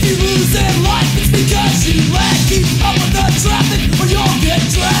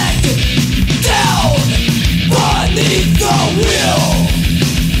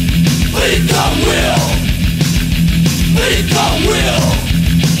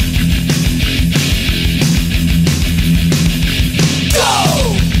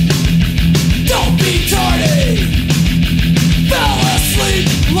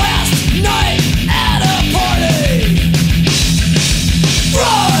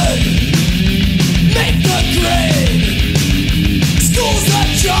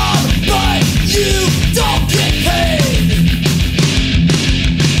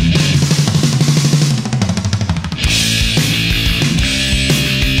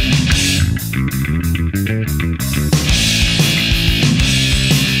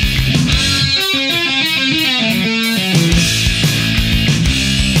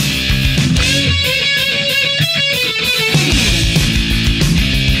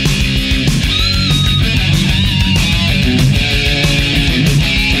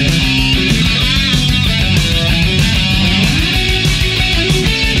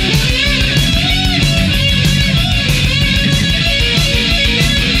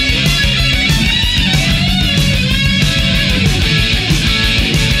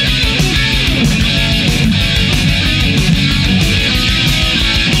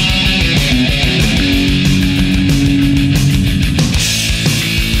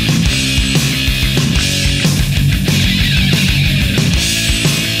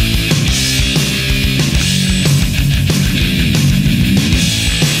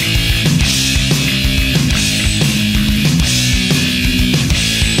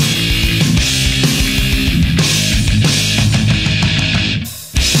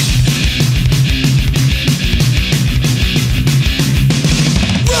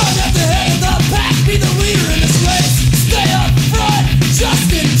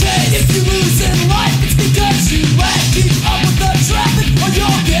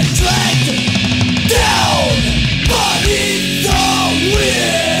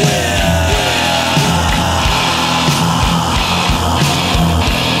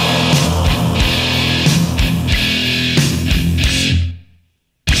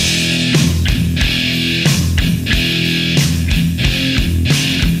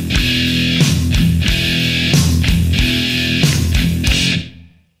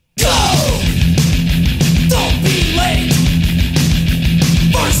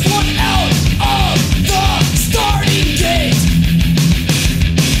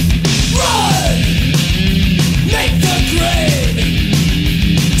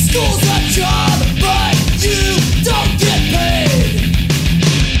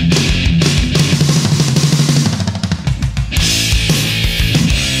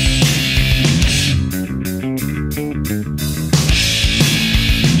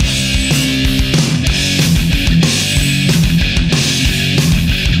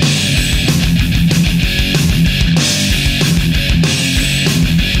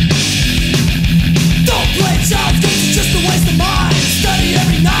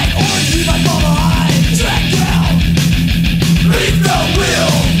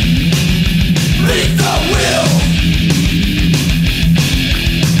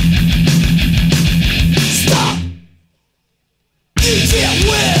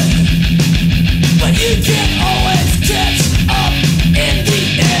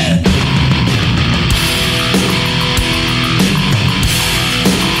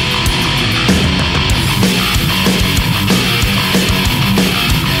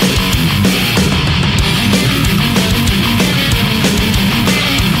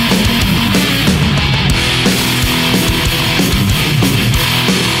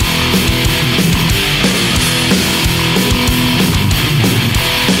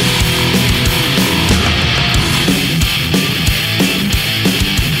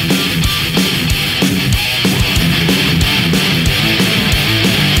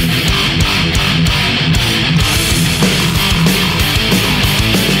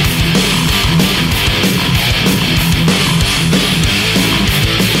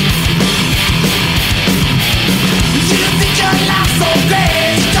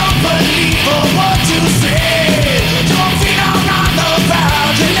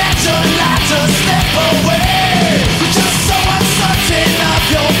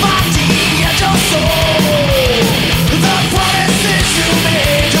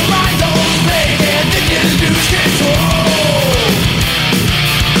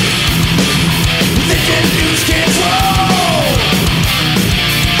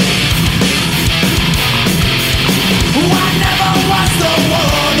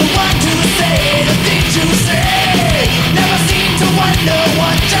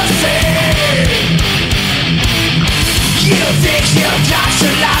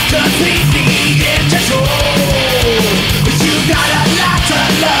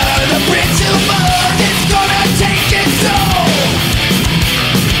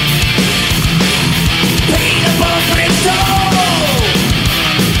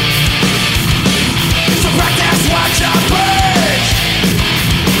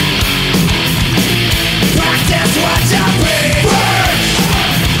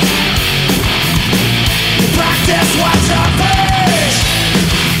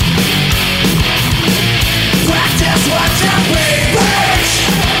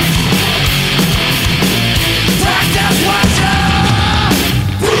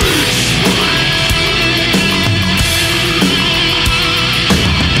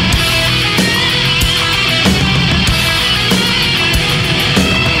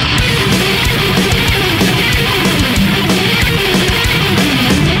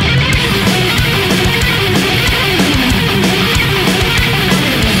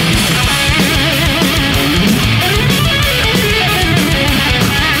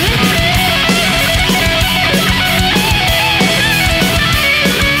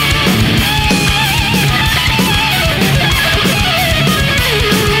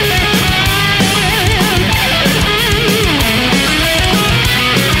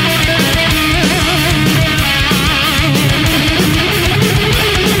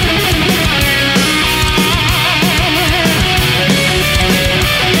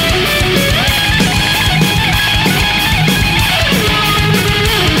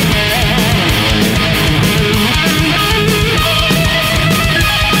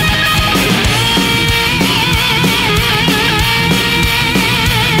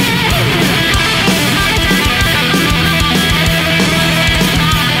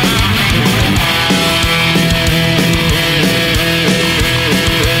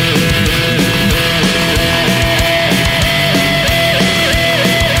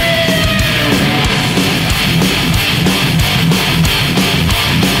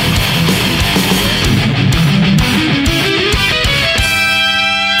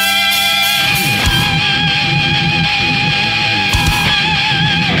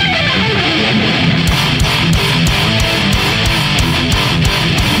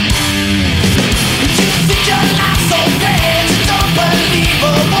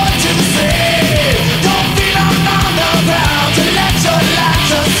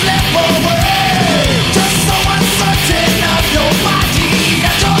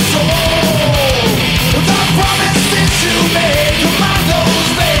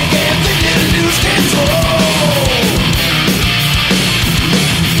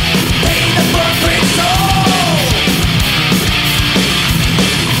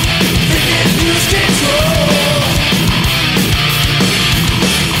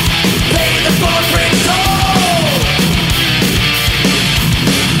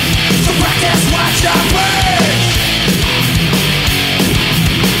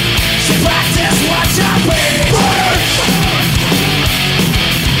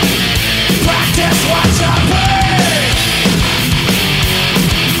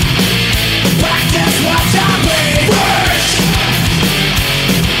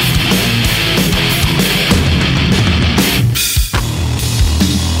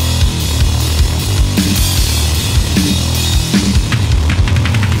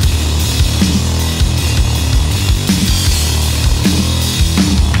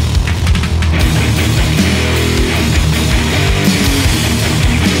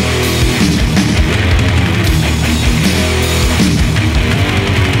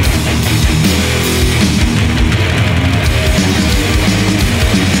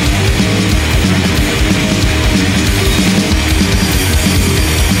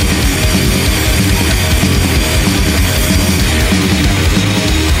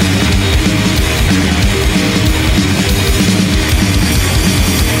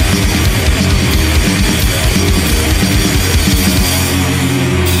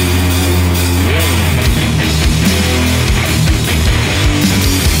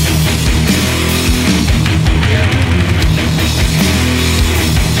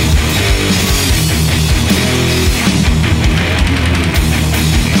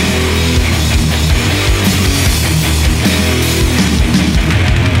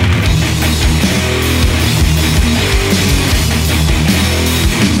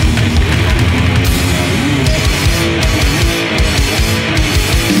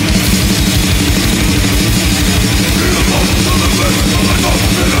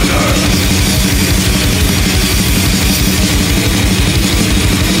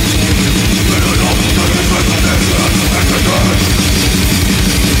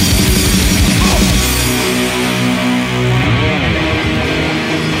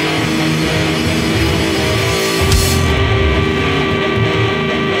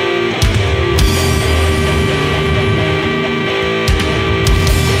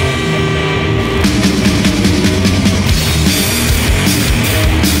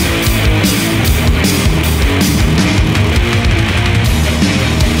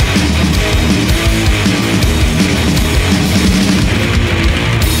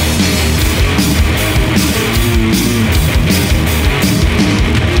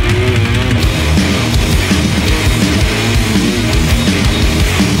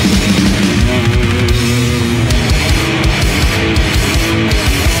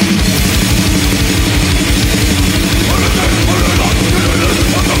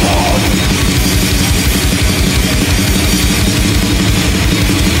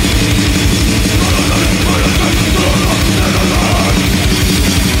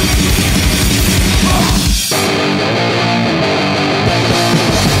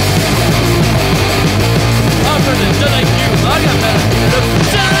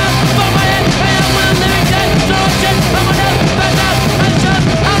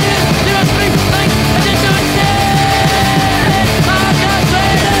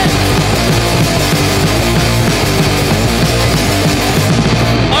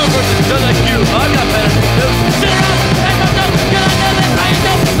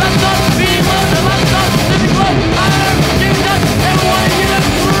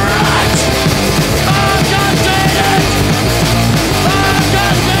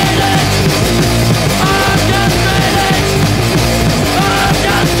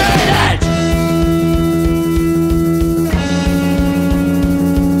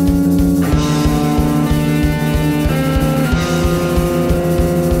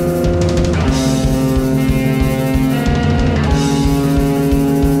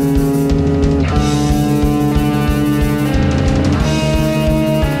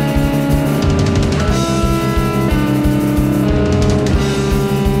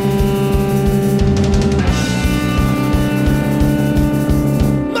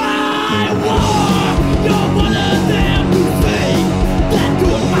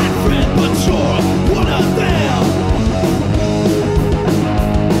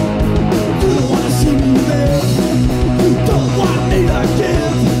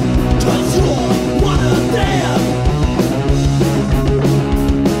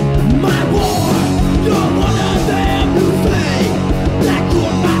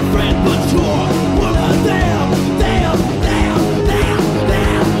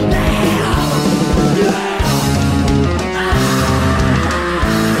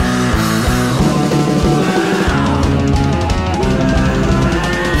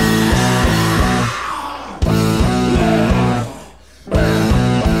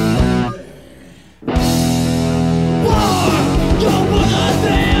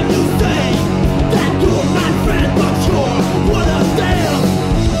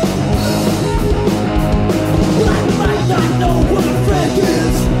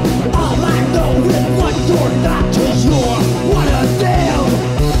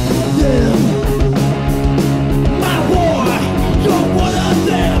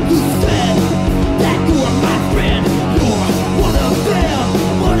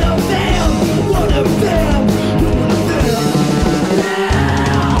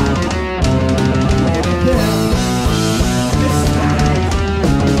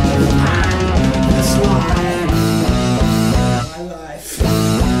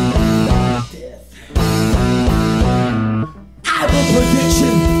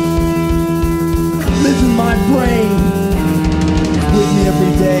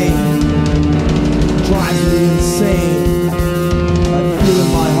day drives me insane. I feel in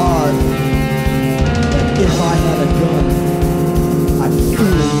my heart that if I had a gun, I'd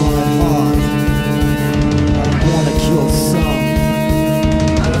feel in my heart I'd wanna kill some.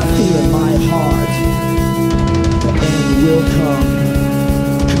 I feel in my heart the end will come.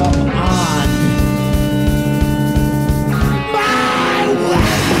 Come on. My way.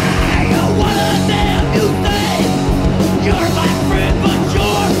 You're one of them. You think you're my friend, but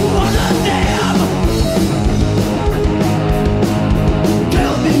you're one of them.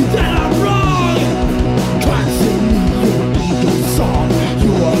 Tell me that I'm wrong. Try to sing me your ego song.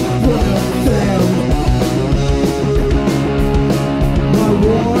 You're one of them. My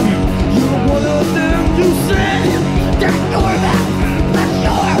war, you're one of them. You say that you're that, but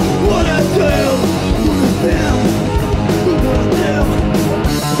you're one of them. One of them. One of them.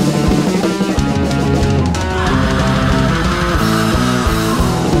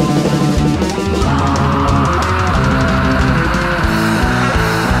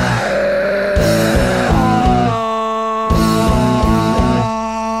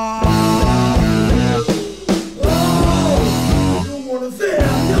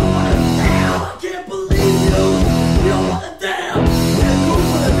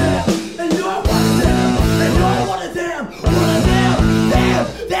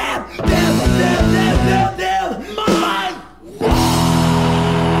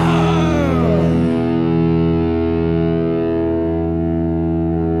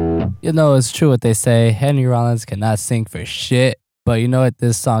 You know, it's true what they say. Henry Rollins cannot sing for shit. But you know what?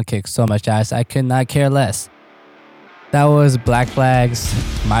 This song kicks so much ass. I could not care less. That was Black Flag's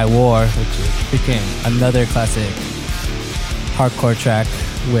My War, which is freaking another classic hardcore track,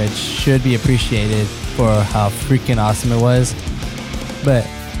 which should be appreciated for how freaking awesome it was. But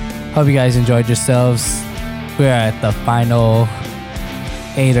hope you guys enjoyed yourselves. We're at the final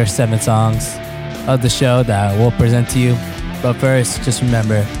 8 or 7 songs of the show that we'll present to you. But first, just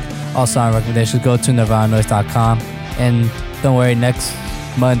remember, all song recommendations go to nirvananoise.com. And don't worry, next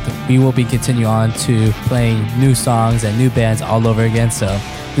month we will be continuing on to playing new songs and new bands all over again. So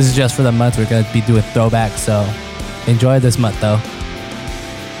this is just for the month. We're going to be doing Throwback, so enjoy this month though.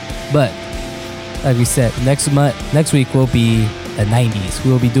 But like we said, next week will be the 90s.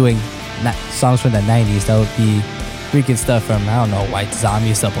 We will be doing songs from the 90s. That would be freaking stuff from, I don't know, White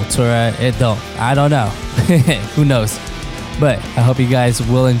Zombie, Sepultura. I don't know. Who knows? But I hope you guys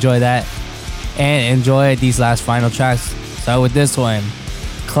will enjoy that and enjoy these last final tracks. So with this one,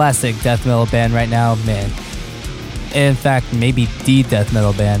 classic death metal band right now, man. In fact, maybe the death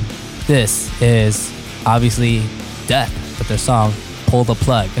metal band. This is obviously Death with their song Pull the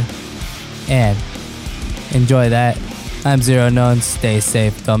Plug. And enjoy that. I'm Zero Known. Stay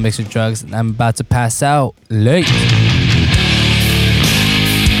safe. Don't mix your drugs. And I'm about to pass out. Late.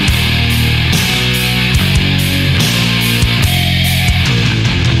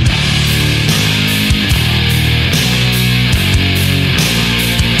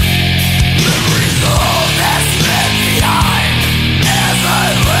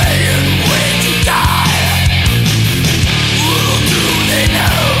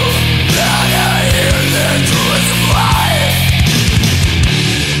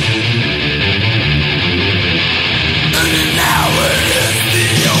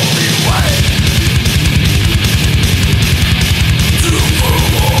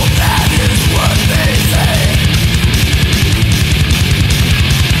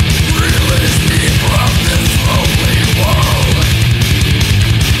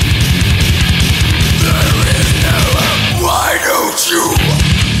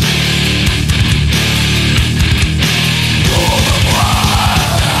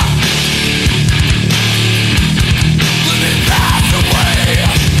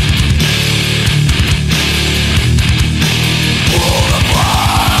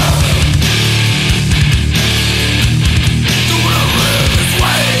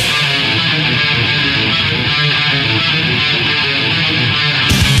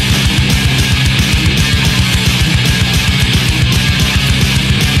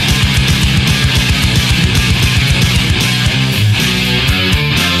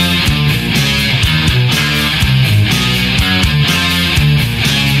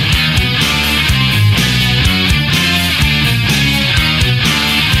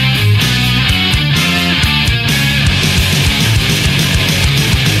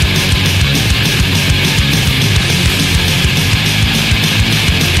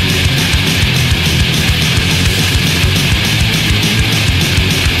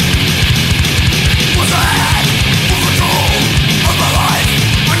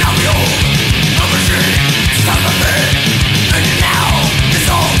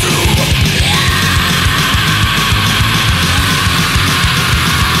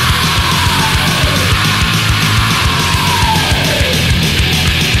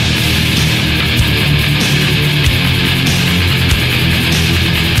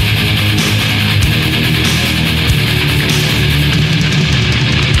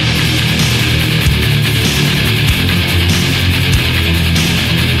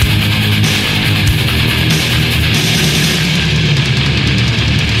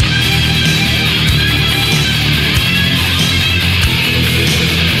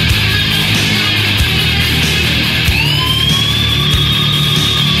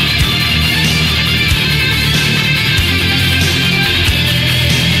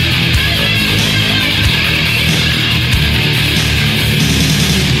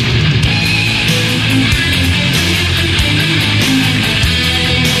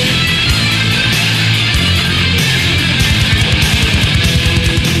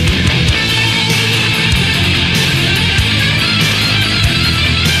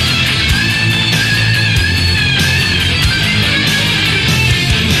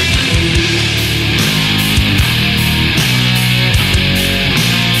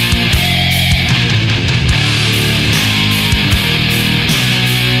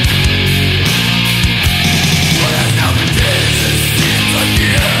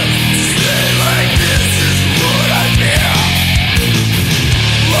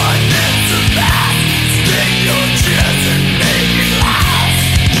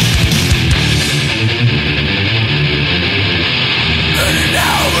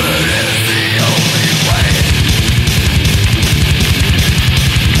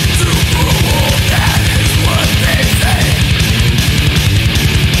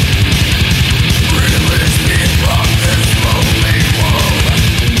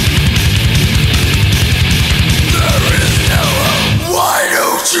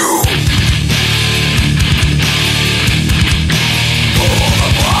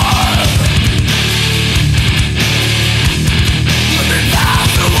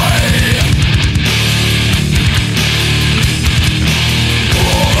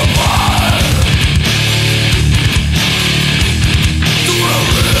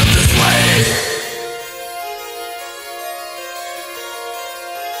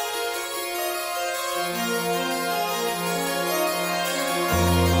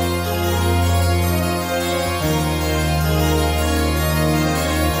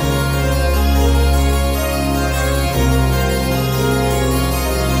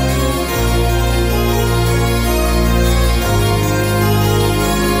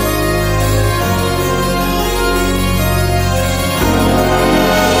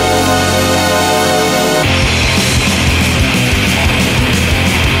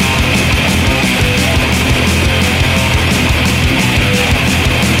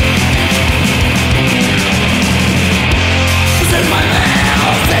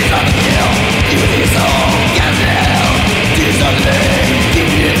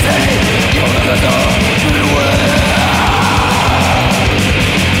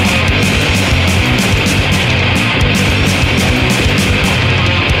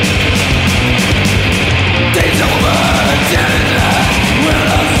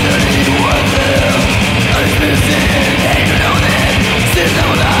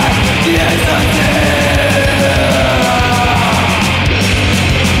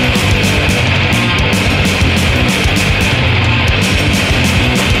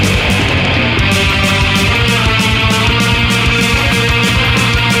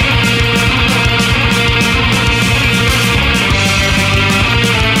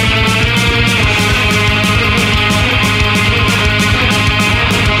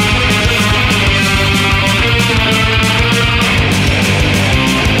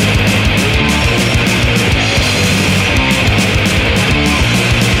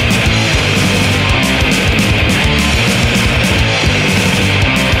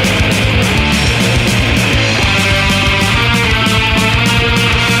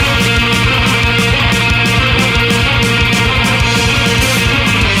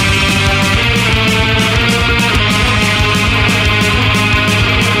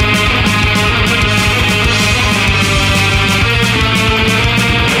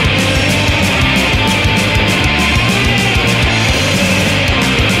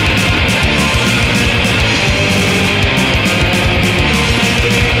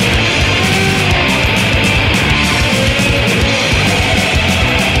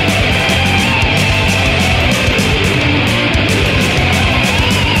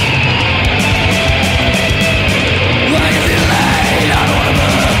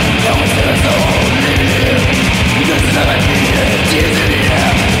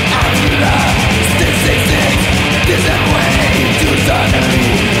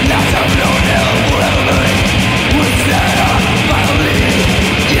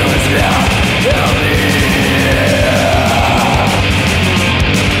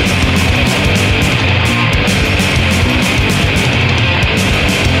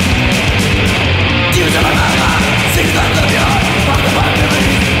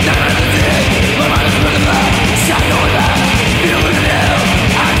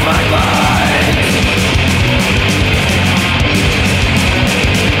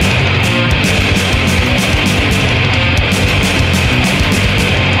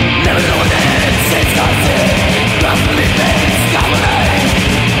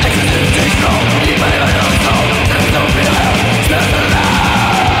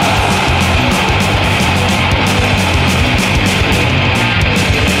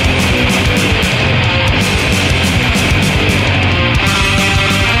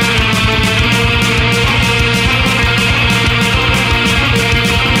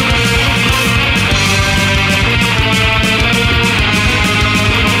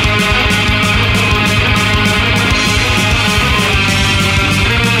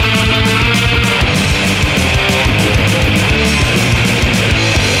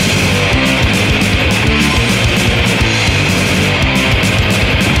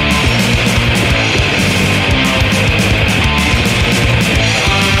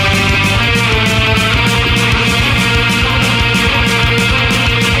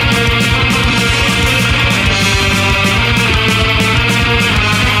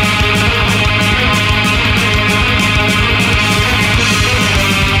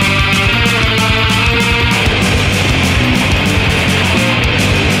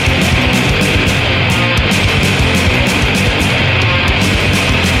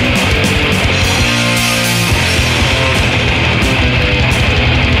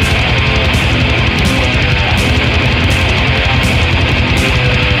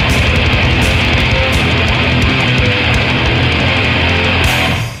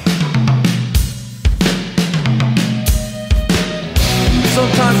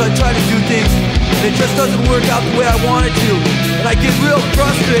 sometimes I try to do things and it just doesn't work out the way I want it to. And I get real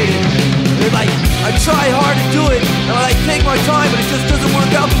frustrated. And like, I try hard to do it and I like take my time, but it just doesn't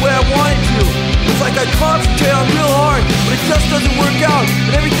work out the way I want it to. It's like I concentrate on real hard, but it just doesn't work out.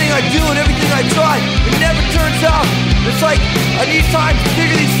 And everything I do and everything I try, it never turns out. It's like I need time to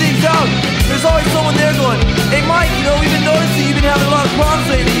figure these things out. There's always someone there going, hey Mike, you know, we've been noticing you've been having a lot of problems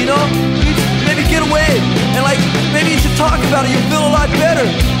lately, you know? You maybe get away and like, maybe you should talk about it, you'll feel a lot better.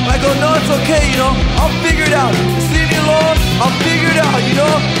 And I go, no, it's okay, you know, I'll figure it out. Just leave me alone, I'll figure it out, you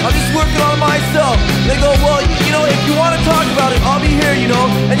know? I'm just working on myself. They go, well, you know, if you want to talk about it, I'll be here, you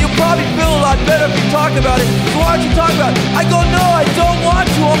know? And you'll probably feel a lot better if you talk about it. So why don't you talk about it? I go, no, I don't want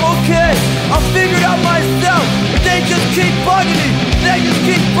to, I'm okay. I'll figure it out myself. But they just keep bugging me. They just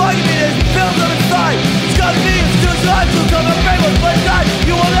keep bugging me. There's pills on the side. It's got me, it's too hard to come. I'm afraid what's my side.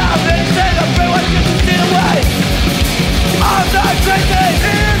 You will not have anything. I'm afraid what you can see away. I'm not crazy.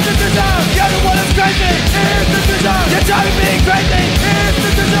 Here's the design. You're the one that's crazy. Here's the design. You're driving me crazy. Here's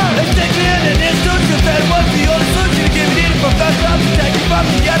the design. They stick me in an institution. That was the only solution to give me the professional to take me from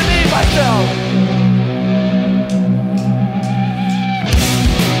the enemy myself.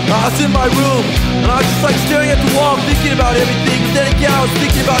 I was in my room, and I was just like staring at the wall, thinking about everything. But then again, I was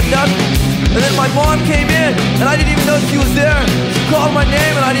thinking about nothing. And then my mom came in, and I didn't even know she was there. She called my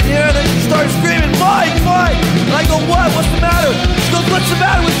name, and I didn't hear her. Then she started screaming, Mike, Mike! And I go, what? What's the matter? She goes, what's the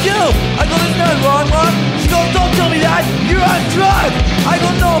matter with you? I go, there's nothing wrong, Mom. She goes, don't tell me that. You're on drugs. I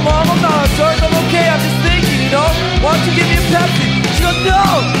go, no, Mom, I'm not on drugs. I'm okay. I'm just thinking, you know? Why don't you give me a Pepsi? She goes, no,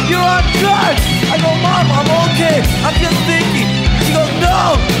 you're on drugs. I go, Mom, I'm okay. I'm just thinking. She goes,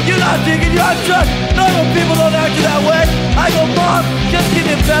 no, you're not thinking, you're on drugs. Normal people don't act that way. I go, Mom, just give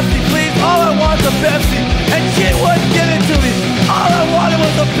me a Pepsi, please. All I want is a Pepsi. And she wouldn't give it to me. All I wanted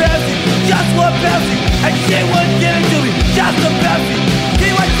was a Pepsi. Just one Pepsi. And she wouldn't give it to me. Just a Pepsi.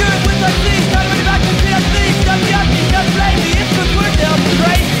 See what you're with the things. Everybody back to CSC. Just yucky, just lazy. It's the word down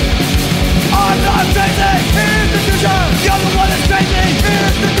crazy. I'm not crazy. Here's the design. You're the one that's crazy.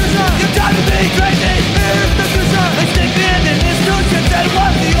 Here's the design. You're driving me crazy. Here's the design. They stick me in an institution that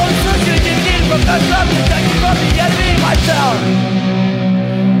was the only solution to get in from the club to take me from the enemy myself.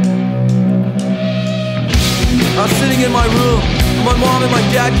 I was sitting in my room, and my mom and my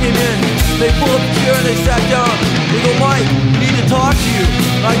dad came in. They pulled up a chair and they sat down. They go, Mike, we need to talk to you.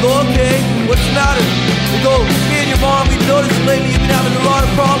 And I go, okay, what's the matter? They go, me and your mom, we've noticed lately you've been having a lot of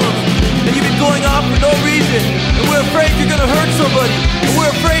problems. And you've been going off for no reason. And we're afraid you're gonna hurt somebody. And we're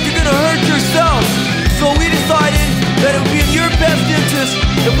afraid you're gonna hurt yourself. So we decided that it would be in your best interest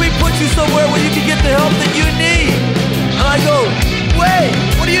if we put you somewhere where you can get the help that you need. And I go, wait,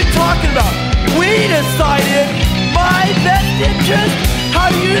 what are you talking about? We decided my best interest?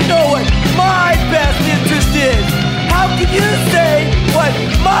 How do you know what my best interest is? How can you say what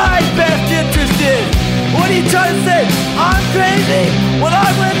my best interest is? What are you trying to say? I'm crazy? When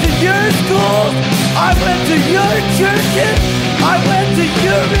I went to your schools, I went to your churches, I went to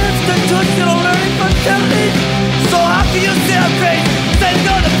your institutional learning facilities. So how can you say I'm crazy? Say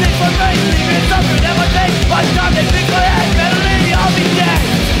no to pick my brain, leave me suffering, and one day, by the time they pick my head, mentally I'll be dead.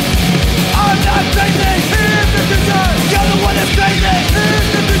 I'm not crazy. Here's the design. You're the one that's crazy. Here's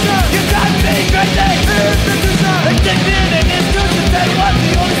the design. You got me crazy. Here's the design. They stick me in an institution that was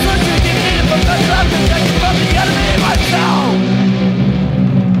the only solution to get in from the club to take me from the enemy myself.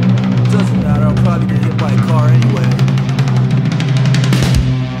 Doesn't matter. I'll probably get hit by a car anyway.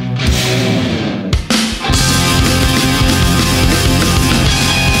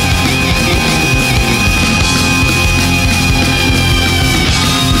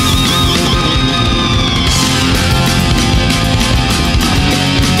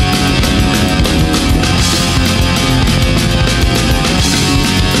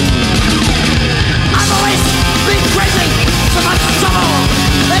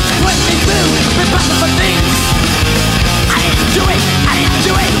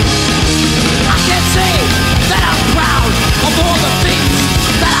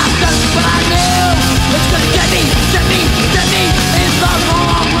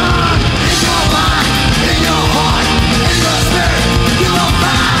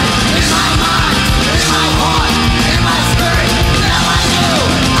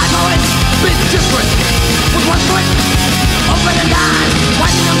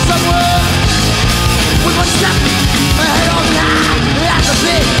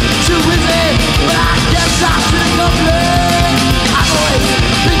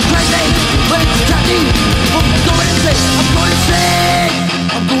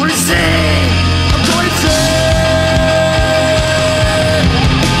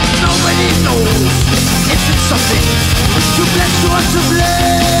 Too blessed to us to blame.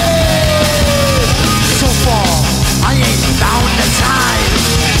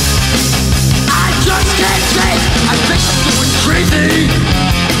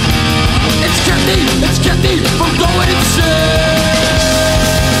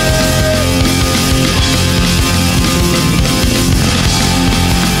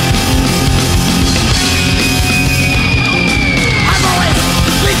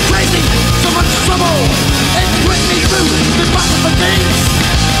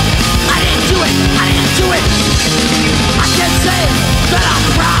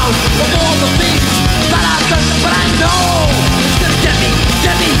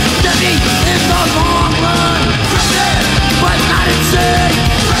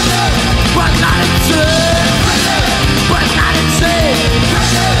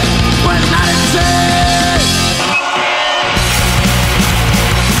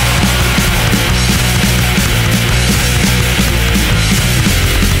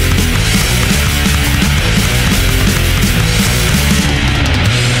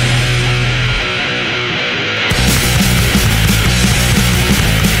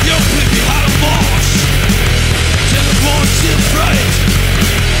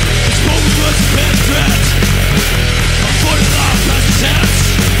 Anthrax.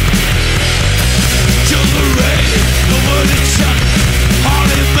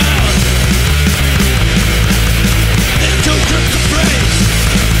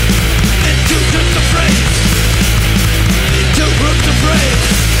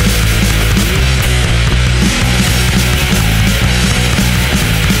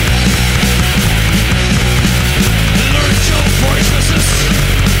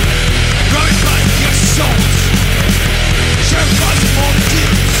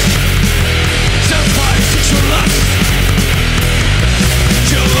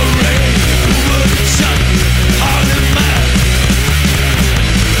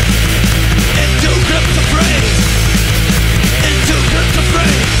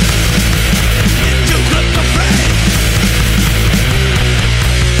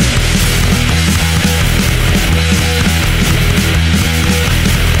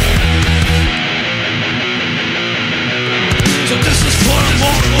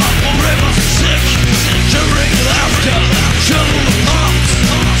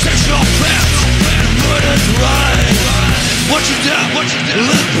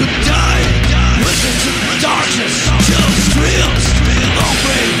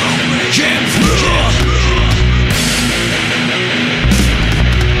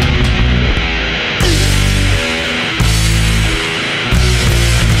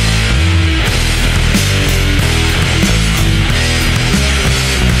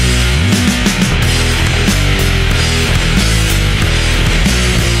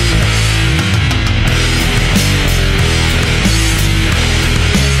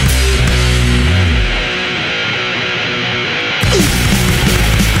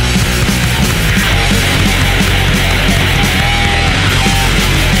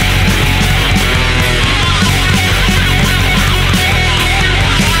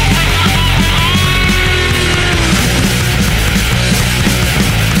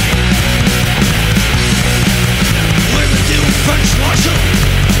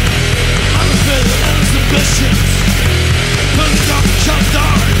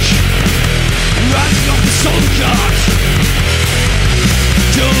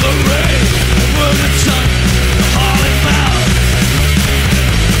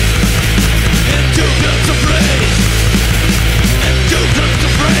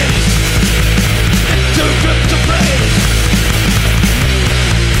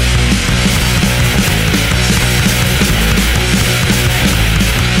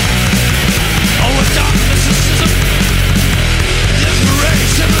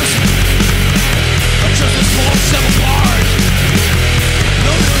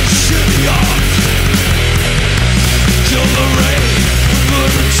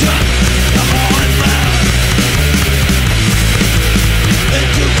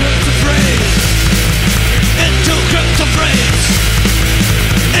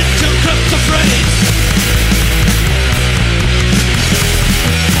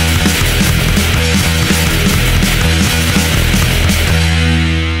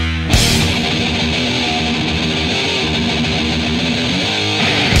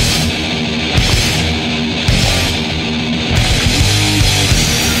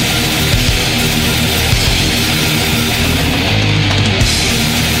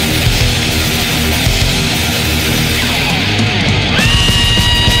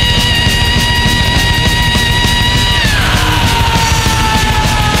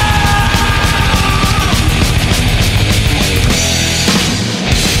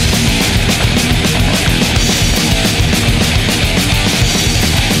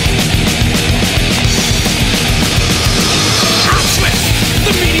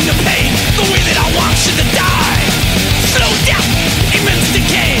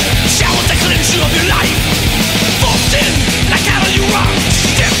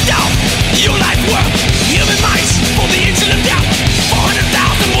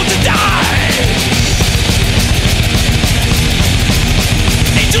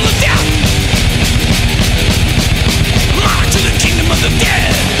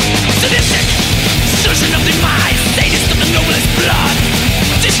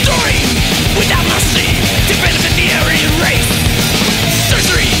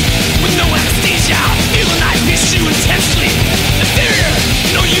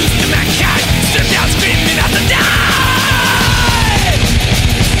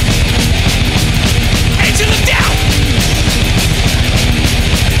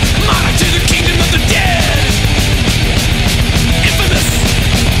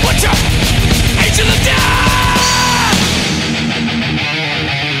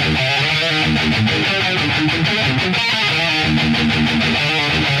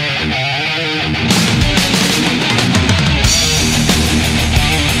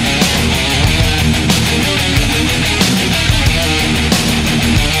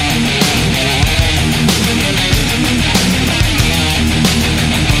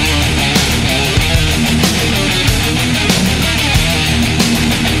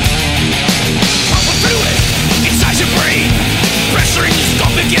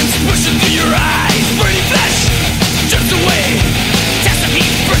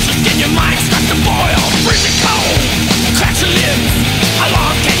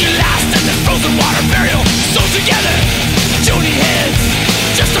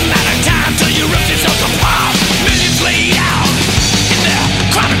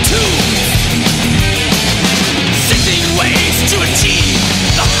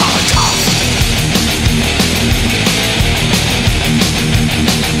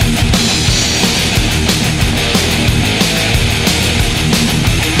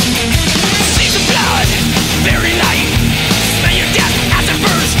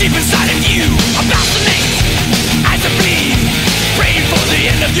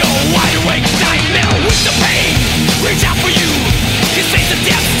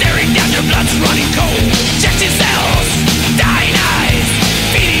 blood's running cold. Injecting cells, dying eyes,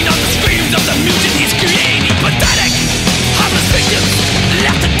 feeding on the screams of the mutant he's creating. Pathetic, harmless victims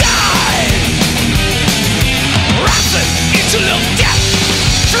left to die. Rapid into little death,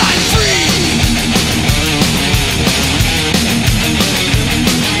 flying free.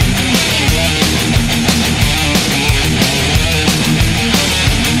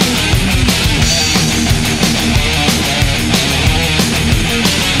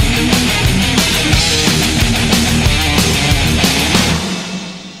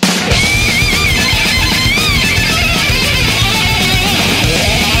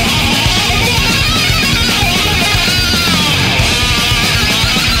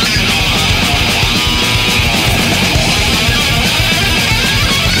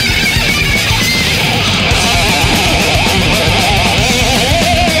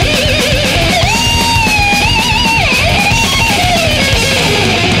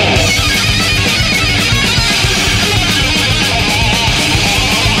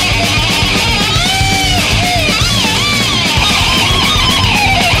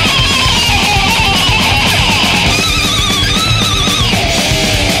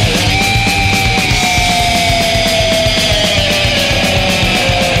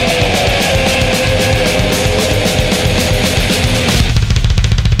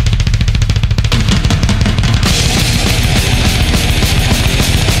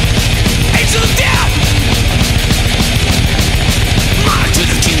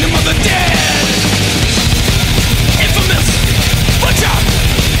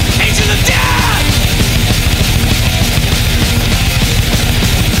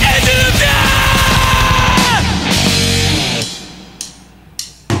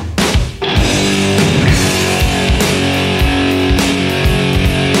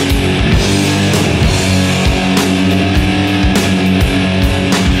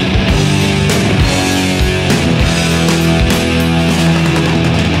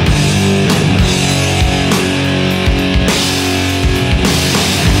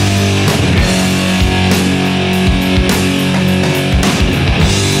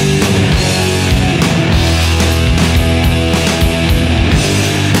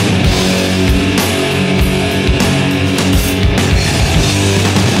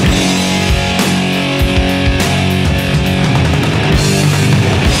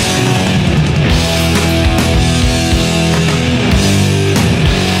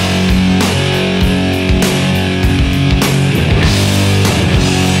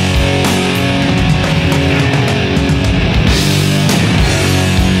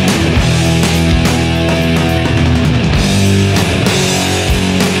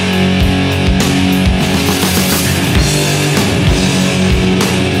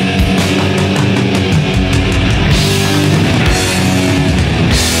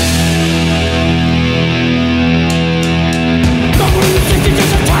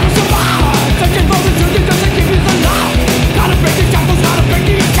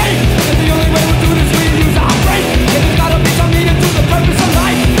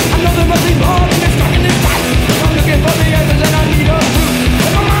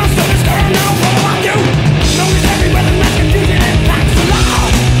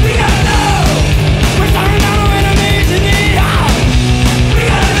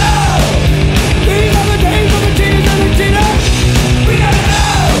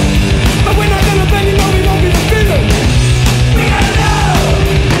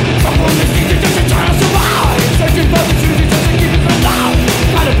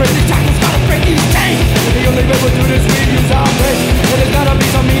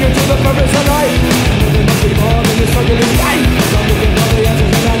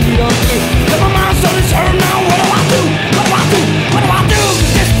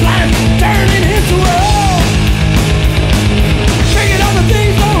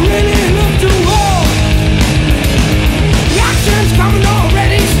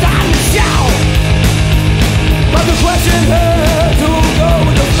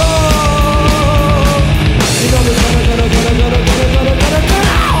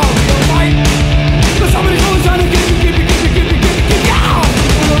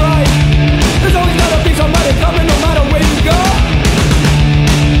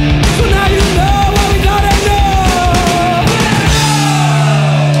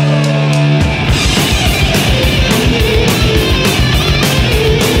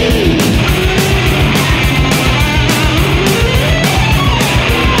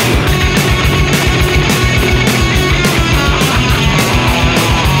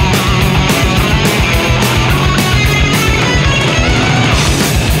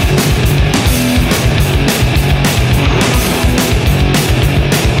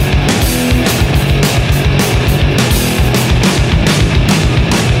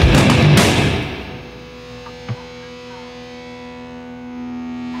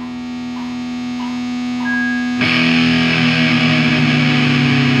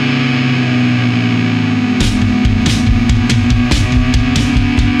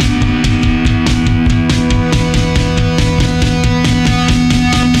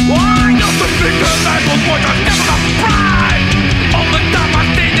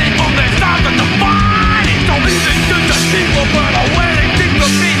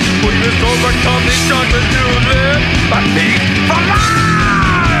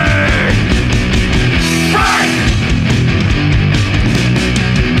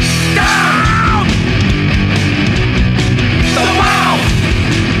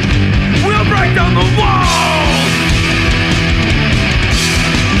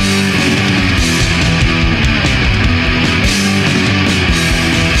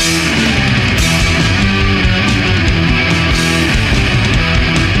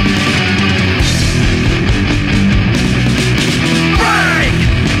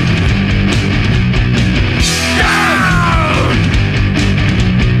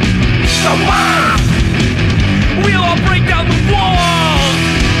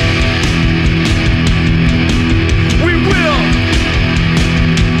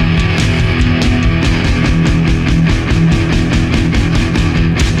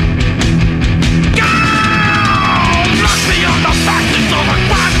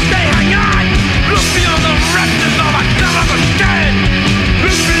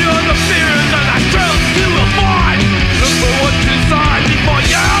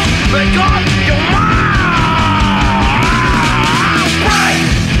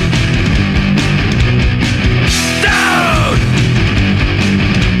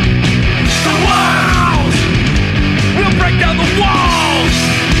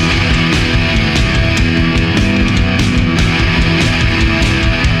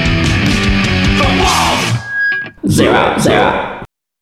 0, 0.